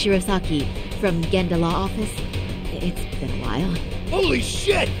me, Shirosaki, from Genda Law Office. It's been a while. Holy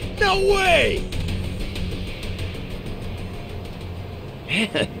shit! No way!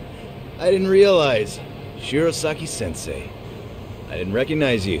 Man, I didn't realize. Shirosaki-sensei. I didn't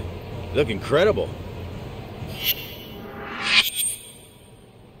recognize you. You look incredible.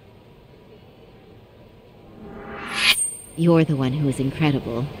 You're the one who is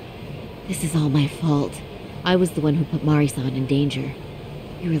incredible. This is all my fault. I was the one who put Mari-san in danger.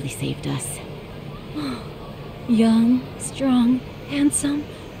 You really saved us. Young, strong, handsome.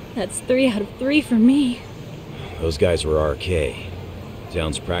 That's 3 out of 3 for me. Those guys were RK.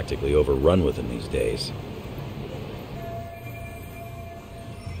 Town's practically overrun with them these days.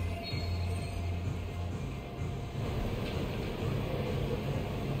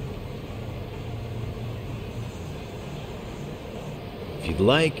 If you'd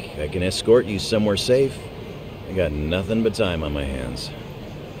like, I can escort you somewhere safe. I got nothing but time on my hands.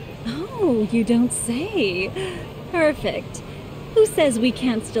 Oh, you don't say. Perfect. Who says we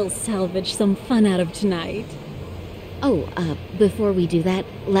can't still salvage some fun out of tonight? Oh, before we do that,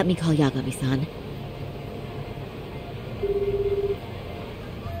 let me call Yagami-san.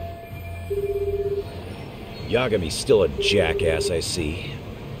 Yagami's still a jackass, I see.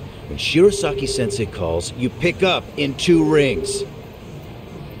 When Shirosaki-sensei calls, you pick up in 2 rings.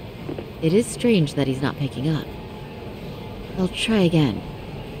 It is strange that he's not picking up. I'll try again.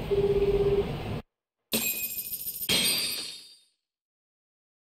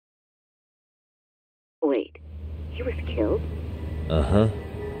 Wait, he was killed? Uh-huh.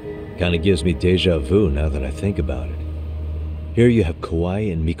 Kinda gives me deja vu now that I think about it. Here you have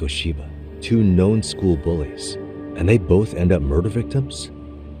Kawai and Mikoshiba, 2 known school bullies, and they both end up murder victims?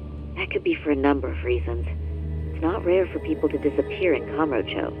 That could be for a number of reasons. It's not rare for people to disappear in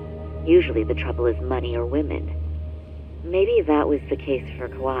Kamurocho. Usually the trouble is money or women. Maybe that was the case for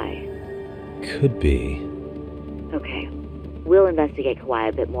Kawai. Could be. Okay, we'll investigate Kawai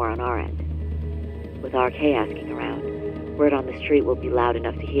a bit more on our end. With RK asking around, word on the street will be loud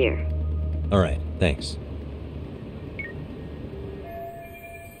enough to hear. Alright, thanks.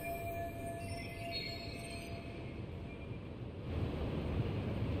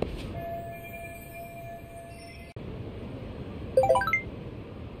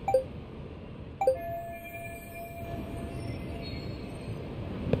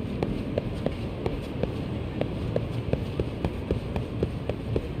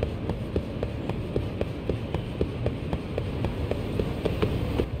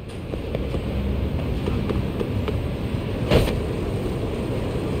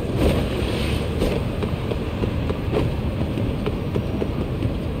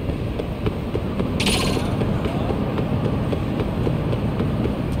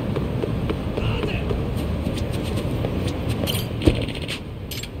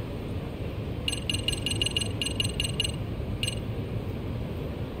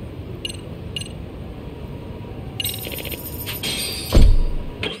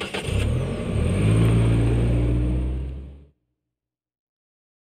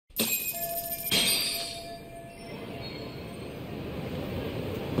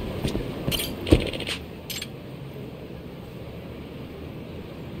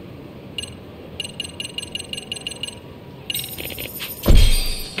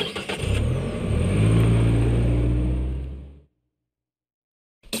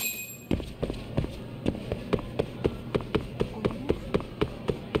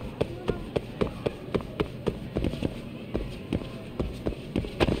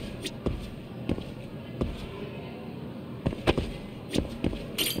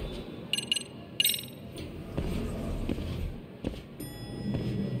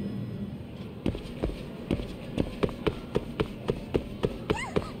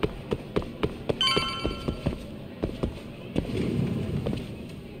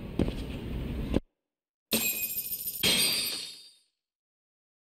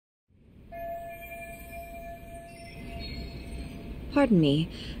 Pardon me.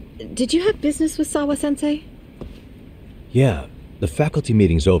 Did you have business with Sawa-sensei? Yeah, the faculty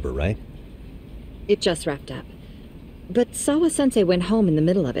meeting's over, right? It just wrapped up. But Sawa-sensei went home in the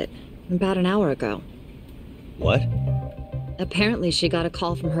middle of it, about an hour ago. What? Apparently she got a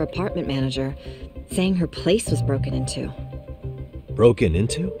call from her apartment manager, saying her place was broken into. Broken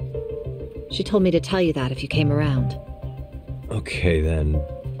into? She told me to tell you that if you came around. Okay, then.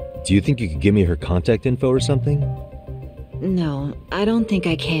 Do you think you could give me her contact info or something? No, I don't think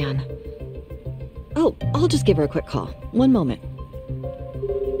I can. Oh, I'll just give her a quick call. One moment.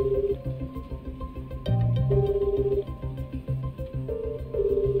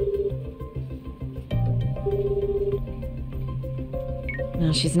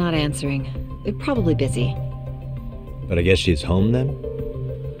 No, she's not answering. They're probably busy. But I guess she's home then?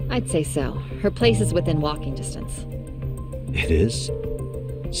 I'd say so. Her place is within walking distance. It is?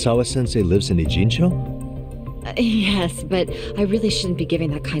 Sawa-sensei lives in Ijincho? Yes, but I really shouldn't be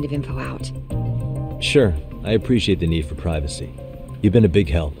giving that kind of info out. Sure, I appreciate the need for privacy. You've been a big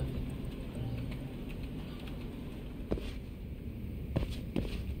help.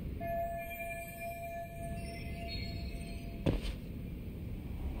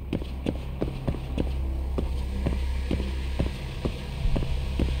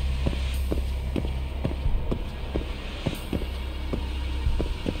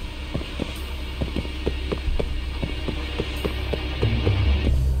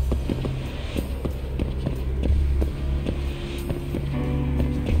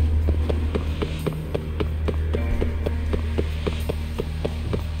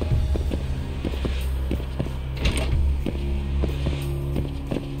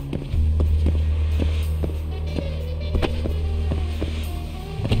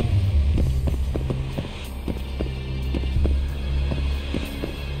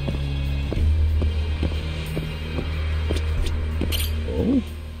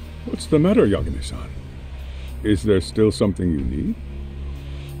 What's the matter, Yagami-san? Is there still something you need?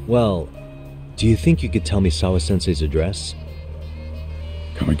 Well, do you think you could tell me Sawa-sensei's address?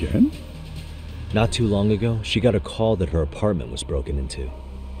 Come again? Not too long ago, she got a call that her apartment was broken into.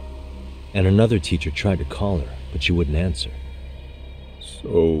 And another teacher tried to call her, but she wouldn't answer.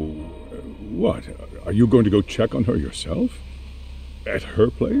 So, what? Are you going to go check on her yourself? At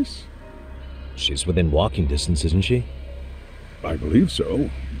her place? She's within walking distance, isn't she? I believe so.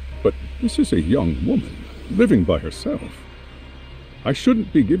 But this is a young woman, living by herself. I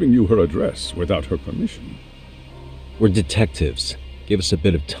shouldn't be giving you her address without her permission. We're detectives. Give us a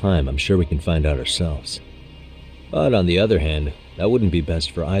bit of time, I'm sure we can find out ourselves. But on the other hand, that wouldn't be best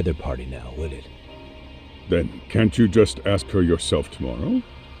for either party now, would it? Then can't you just ask her yourself tomorrow?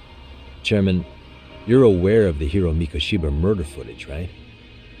 Chairman, you're aware of the Hiro Mikoshiba murder footage, right?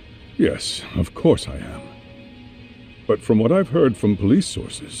 Yes, of course I am. But from what I've heard from police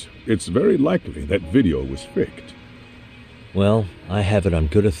sources, it's very likely that video was faked. Well, I have it on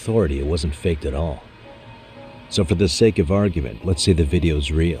good authority it wasn't faked at all. So for the sake of argument, let's say the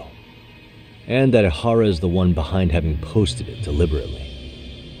video's real. And that Ihara is the one behind having posted it deliberately.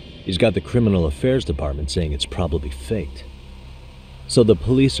 He's got the Criminal Affairs Department saying it's probably faked. So the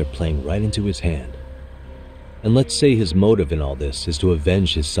police are playing right into his hand. And let's say his motive in all this is to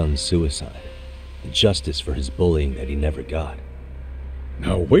avenge his son's suicide. Justice for his bullying that he never got.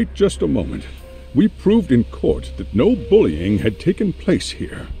 Now wait just a moment. We proved in court that no bullying had taken place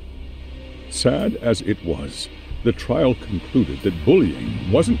here. Sad as it was, the trial concluded that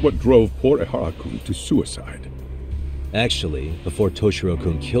bullying wasn't what drove poor Ihara-kun to suicide. Actually, before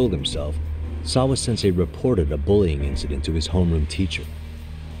Toshiro-kun killed himself, Sawa-sensei reported a bullying incident to his homeroom teacher.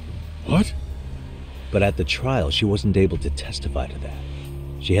 What? But at the trial, she wasn't able to testify to that.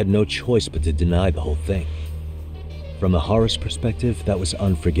 She had no choice but to deny the whole thing. From Ihara's perspective, that was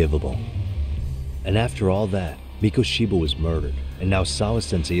unforgivable. And after all that, Mikoshiba was murdered, and now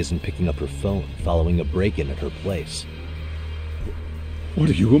Sawa-sensei isn't picking up her phone following a break-in at her place. What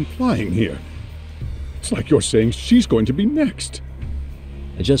are you implying here? It's like you're saying she's going to be next.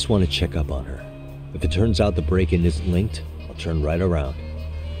 I just want to check up on her. If it turns out the break-in isn't linked, I'll turn right around.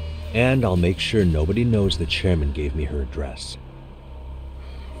 And I'll make sure nobody knows the chairman gave me her address.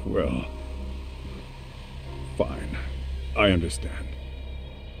 Well, fine. I understand.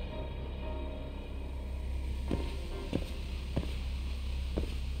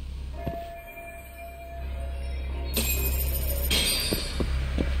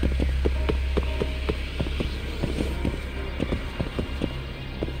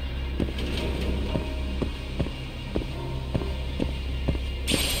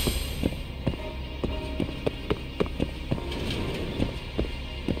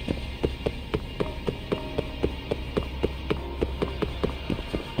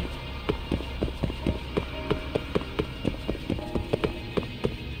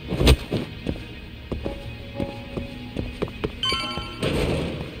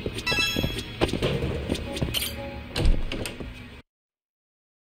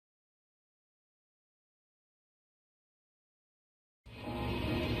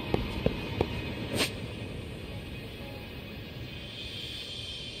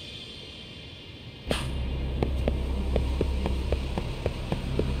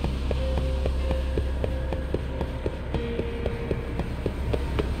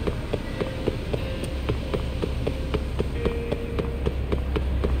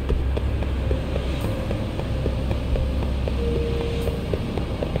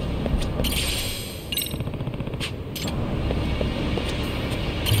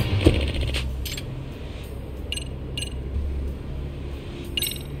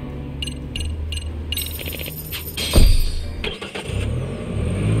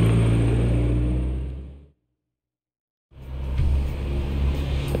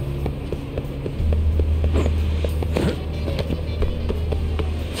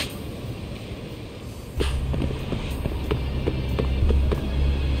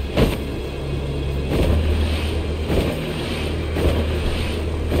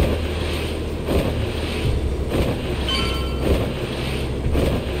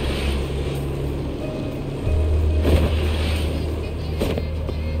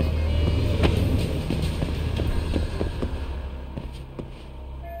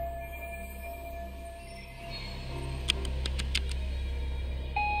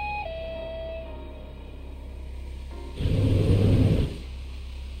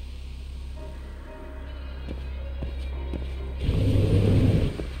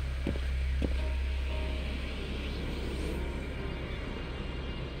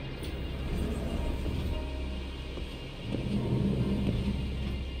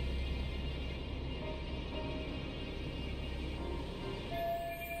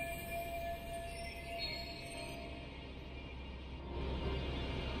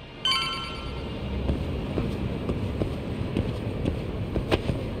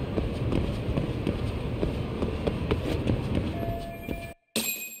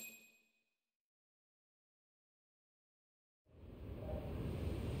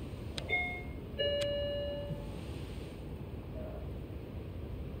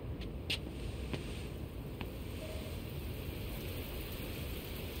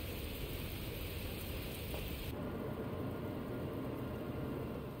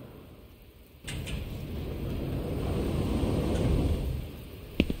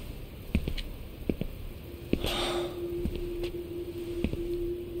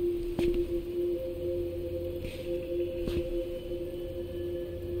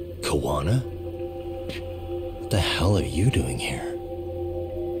 Kawana? What the hell are you doing here?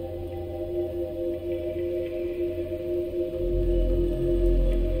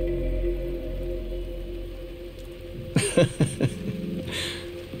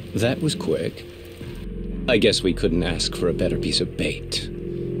 That was quick. I guess we couldn't ask for a better piece of bait.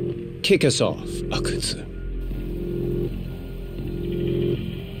 Kick us off, Yakuza.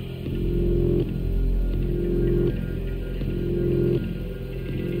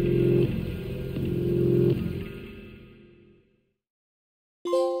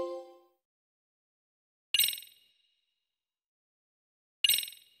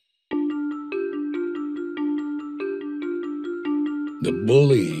 The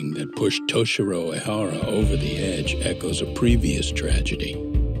bullying that pushed Toshiro Ehara over the edge echoes a previous tragedy.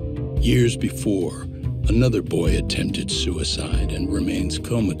 Years before, another boy attempted suicide and remains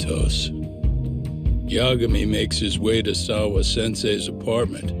comatose. Yagami makes his way to Sawa-sensei's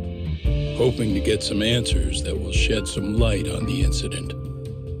apartment, hoping to get some answers that will shed some light on the incident.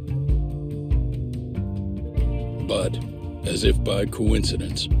 But, as if by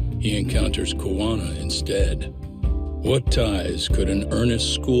coincidence, he encounters Kawana instead. What ties could an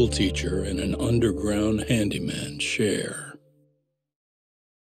earnest schoolteacher and an underground handyman share?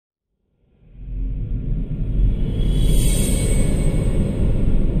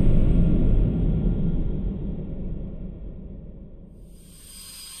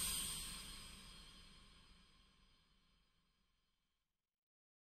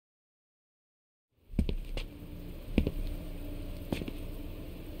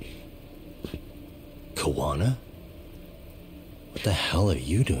 Kawana? What the hell are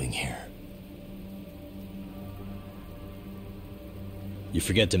you doing here? You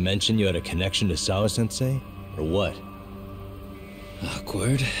forget to mention you had a connection to Sawa-sensei? Or what?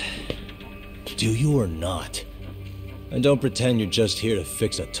 Awkward. Do you or not? And don't pretend you're just here to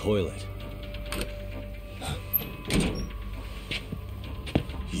fix a toilet.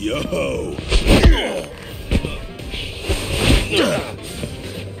 Yo!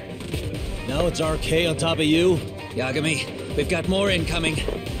 Now it's RK on top of you? Yagami, we've got more incoming.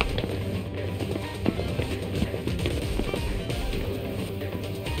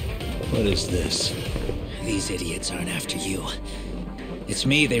 What is this? These idiots aren't after you. It's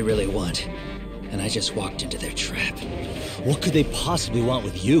me they really want. And I just walked into their trap. What could they possibly want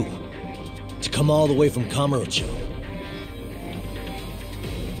with you? To come all the way from Kamurocho?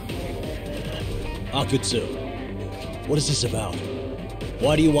 Akutsu, what is this about?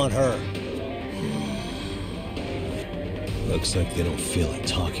 Why do you want her? Looks like they don't feel like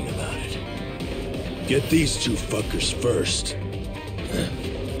talking about it. Get these two fuckers first.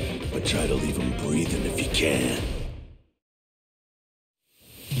 But try to leave them breathing if you can.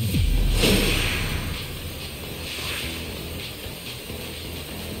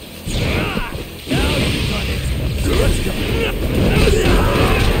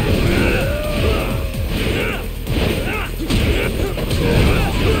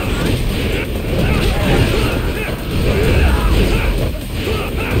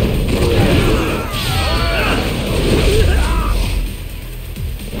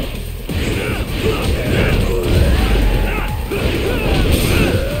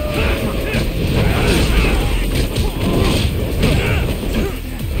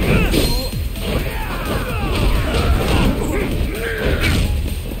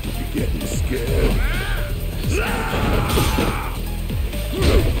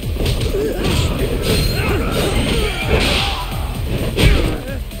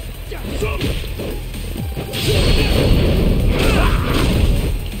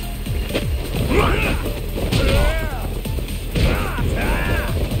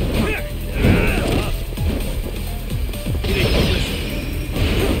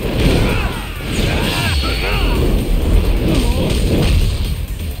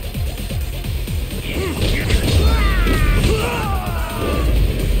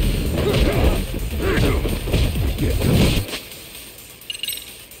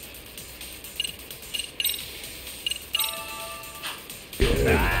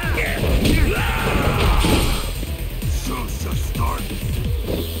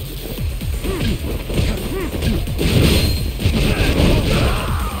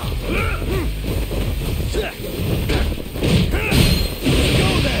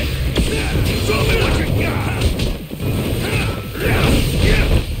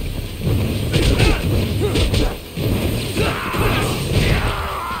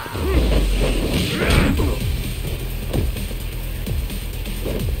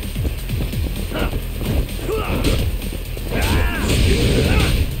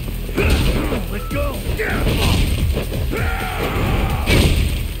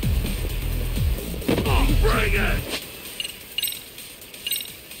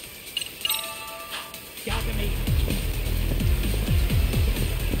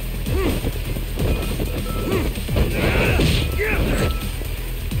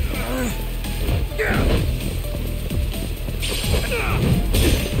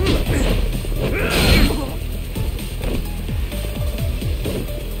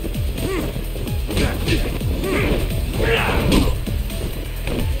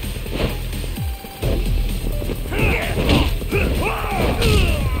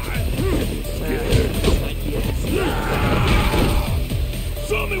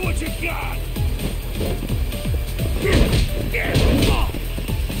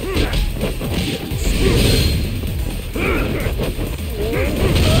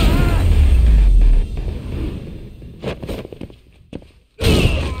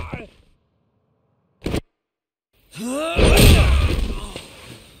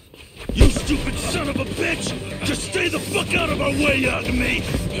 son of a bitch! Just stay the fuck out of our way, Yagami!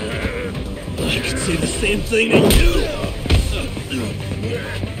 I could say the same thing to you!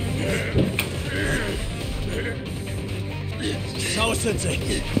 Sawa-sensei,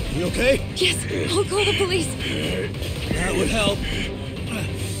 you okay? Yes, I'll call the police. That would help.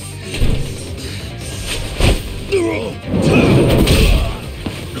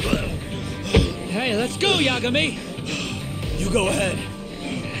 Hey, let's go, Yagami! You go ahead.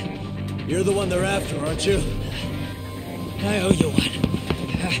 You're the one they're after, aren't you? I owe you one.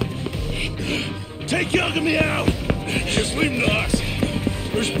 Take Yagami out! Just leave him to us.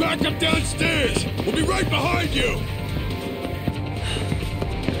 There's backup downstairs. We'll be right behind you.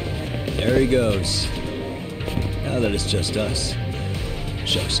 There he goes. Now that it's just us,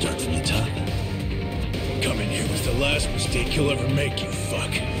 shall we start from the top? Coming here was the last mistake he'll ever make, you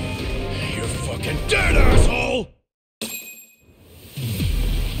fuck. You're fucking dead, asshole!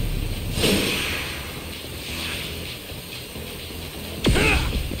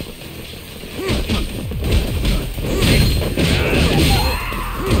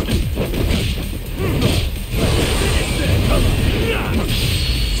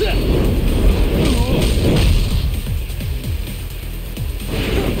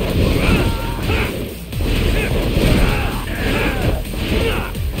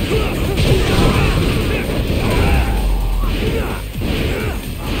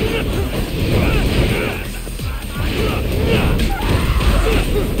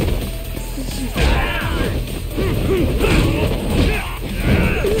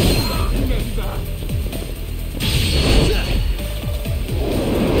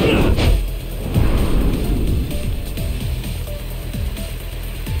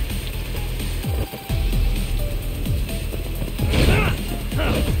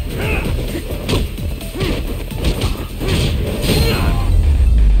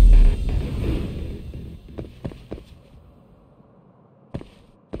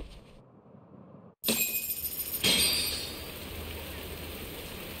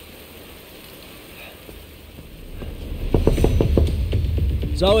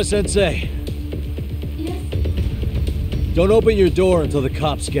 Sawa-sensei. Yes? Don't open your door until the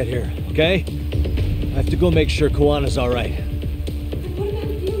cops get here, okay? I have to go make sure Koana's alright. What about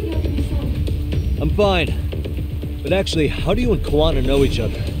you, Yagami-san? I'm fine. But actually, how do you and Koana know each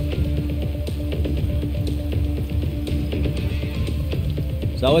other?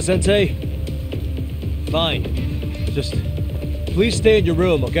 Sawa-sensei? Fine. Just please stay in your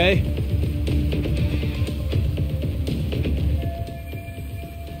room, okay?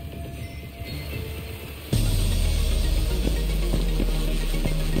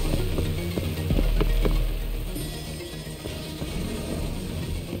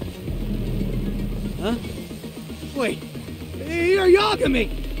 Huh? Wait, you're Yagami!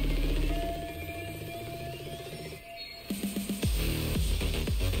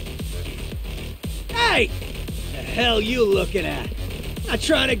 Hey! The hell you looking at? Not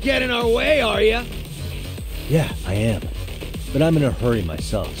trying to get in our way, are ya? Yeah, I am. But I'm in a hurry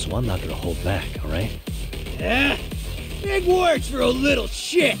myself, so I'm not gonna hold back, alright? Eh? Big words for a little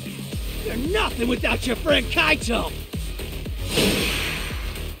shit! You're nothing without your friend Kaito!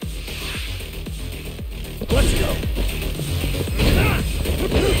 Let's go!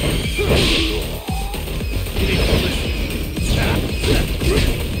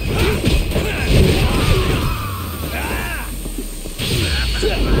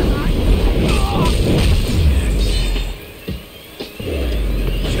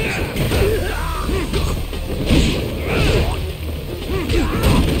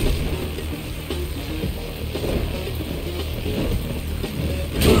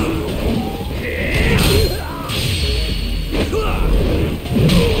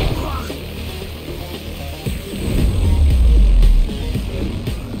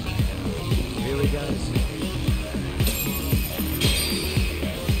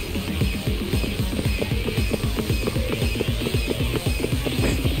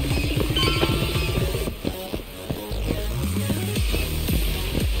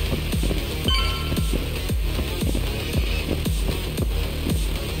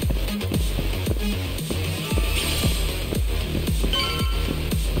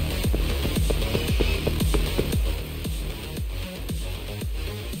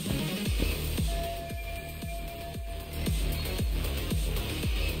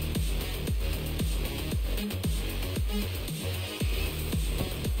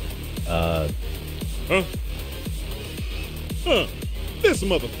 Huh? This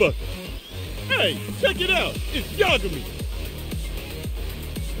motherfucker. Hey, check it out. It's Yagami.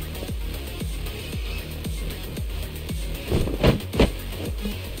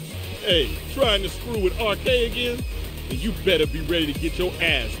 Hey, trying to screw with RK again? Then you better be ready to get your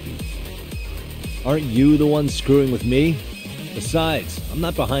ass beat. Aren't you the one screwing with me? Besides, I'm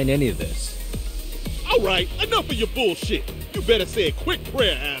not behind any of this. All right, enough of your bullshit. You better say a quick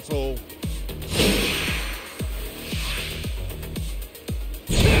prayer, asshole.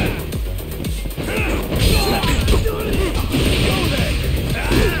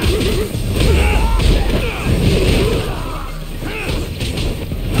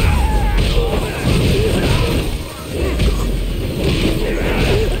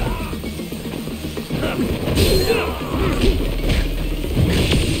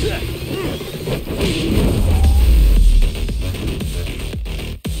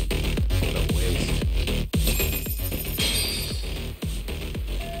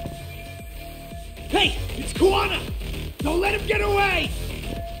 Hey, it's Kuwana! Don't let him get away!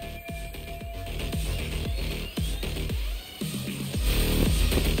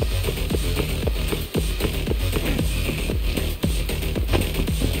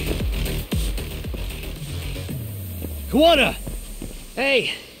 Kuwana!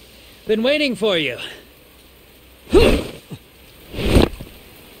 Hey, been waiting for you.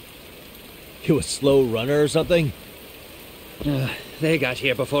 You a slow runner or something? They got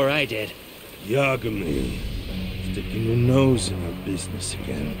here before I did. Yagami, sticking your nose in our business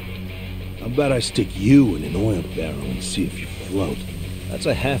again. How about I stick you in an oil barrel and see if you float? That's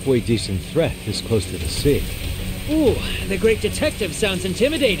a halfway decent threat this close to the sea. Ooh, the great detective sounds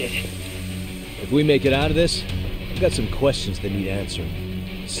intimidated. If we make it out of this, I've got some questions that need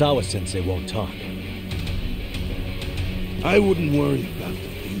answering. Sawa-sensei won't talk. I wouldn't worry about the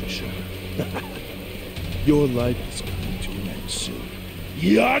future. Your life is coming to an end soon.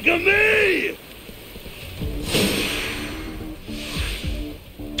 Yagami!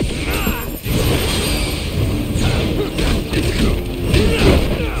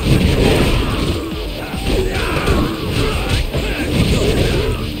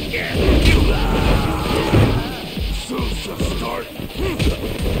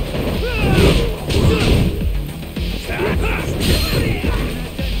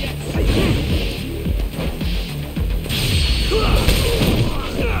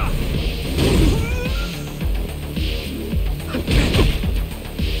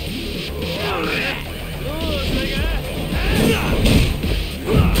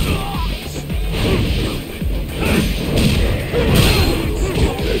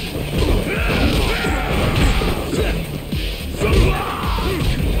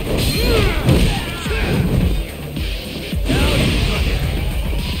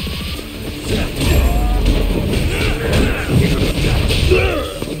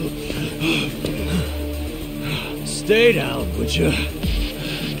 Stay down, would you?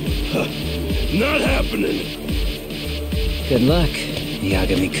 Not happening! Good luck,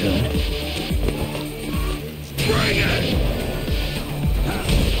 Yagami-kun. Bring it!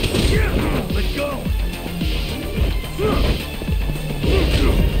 Let go!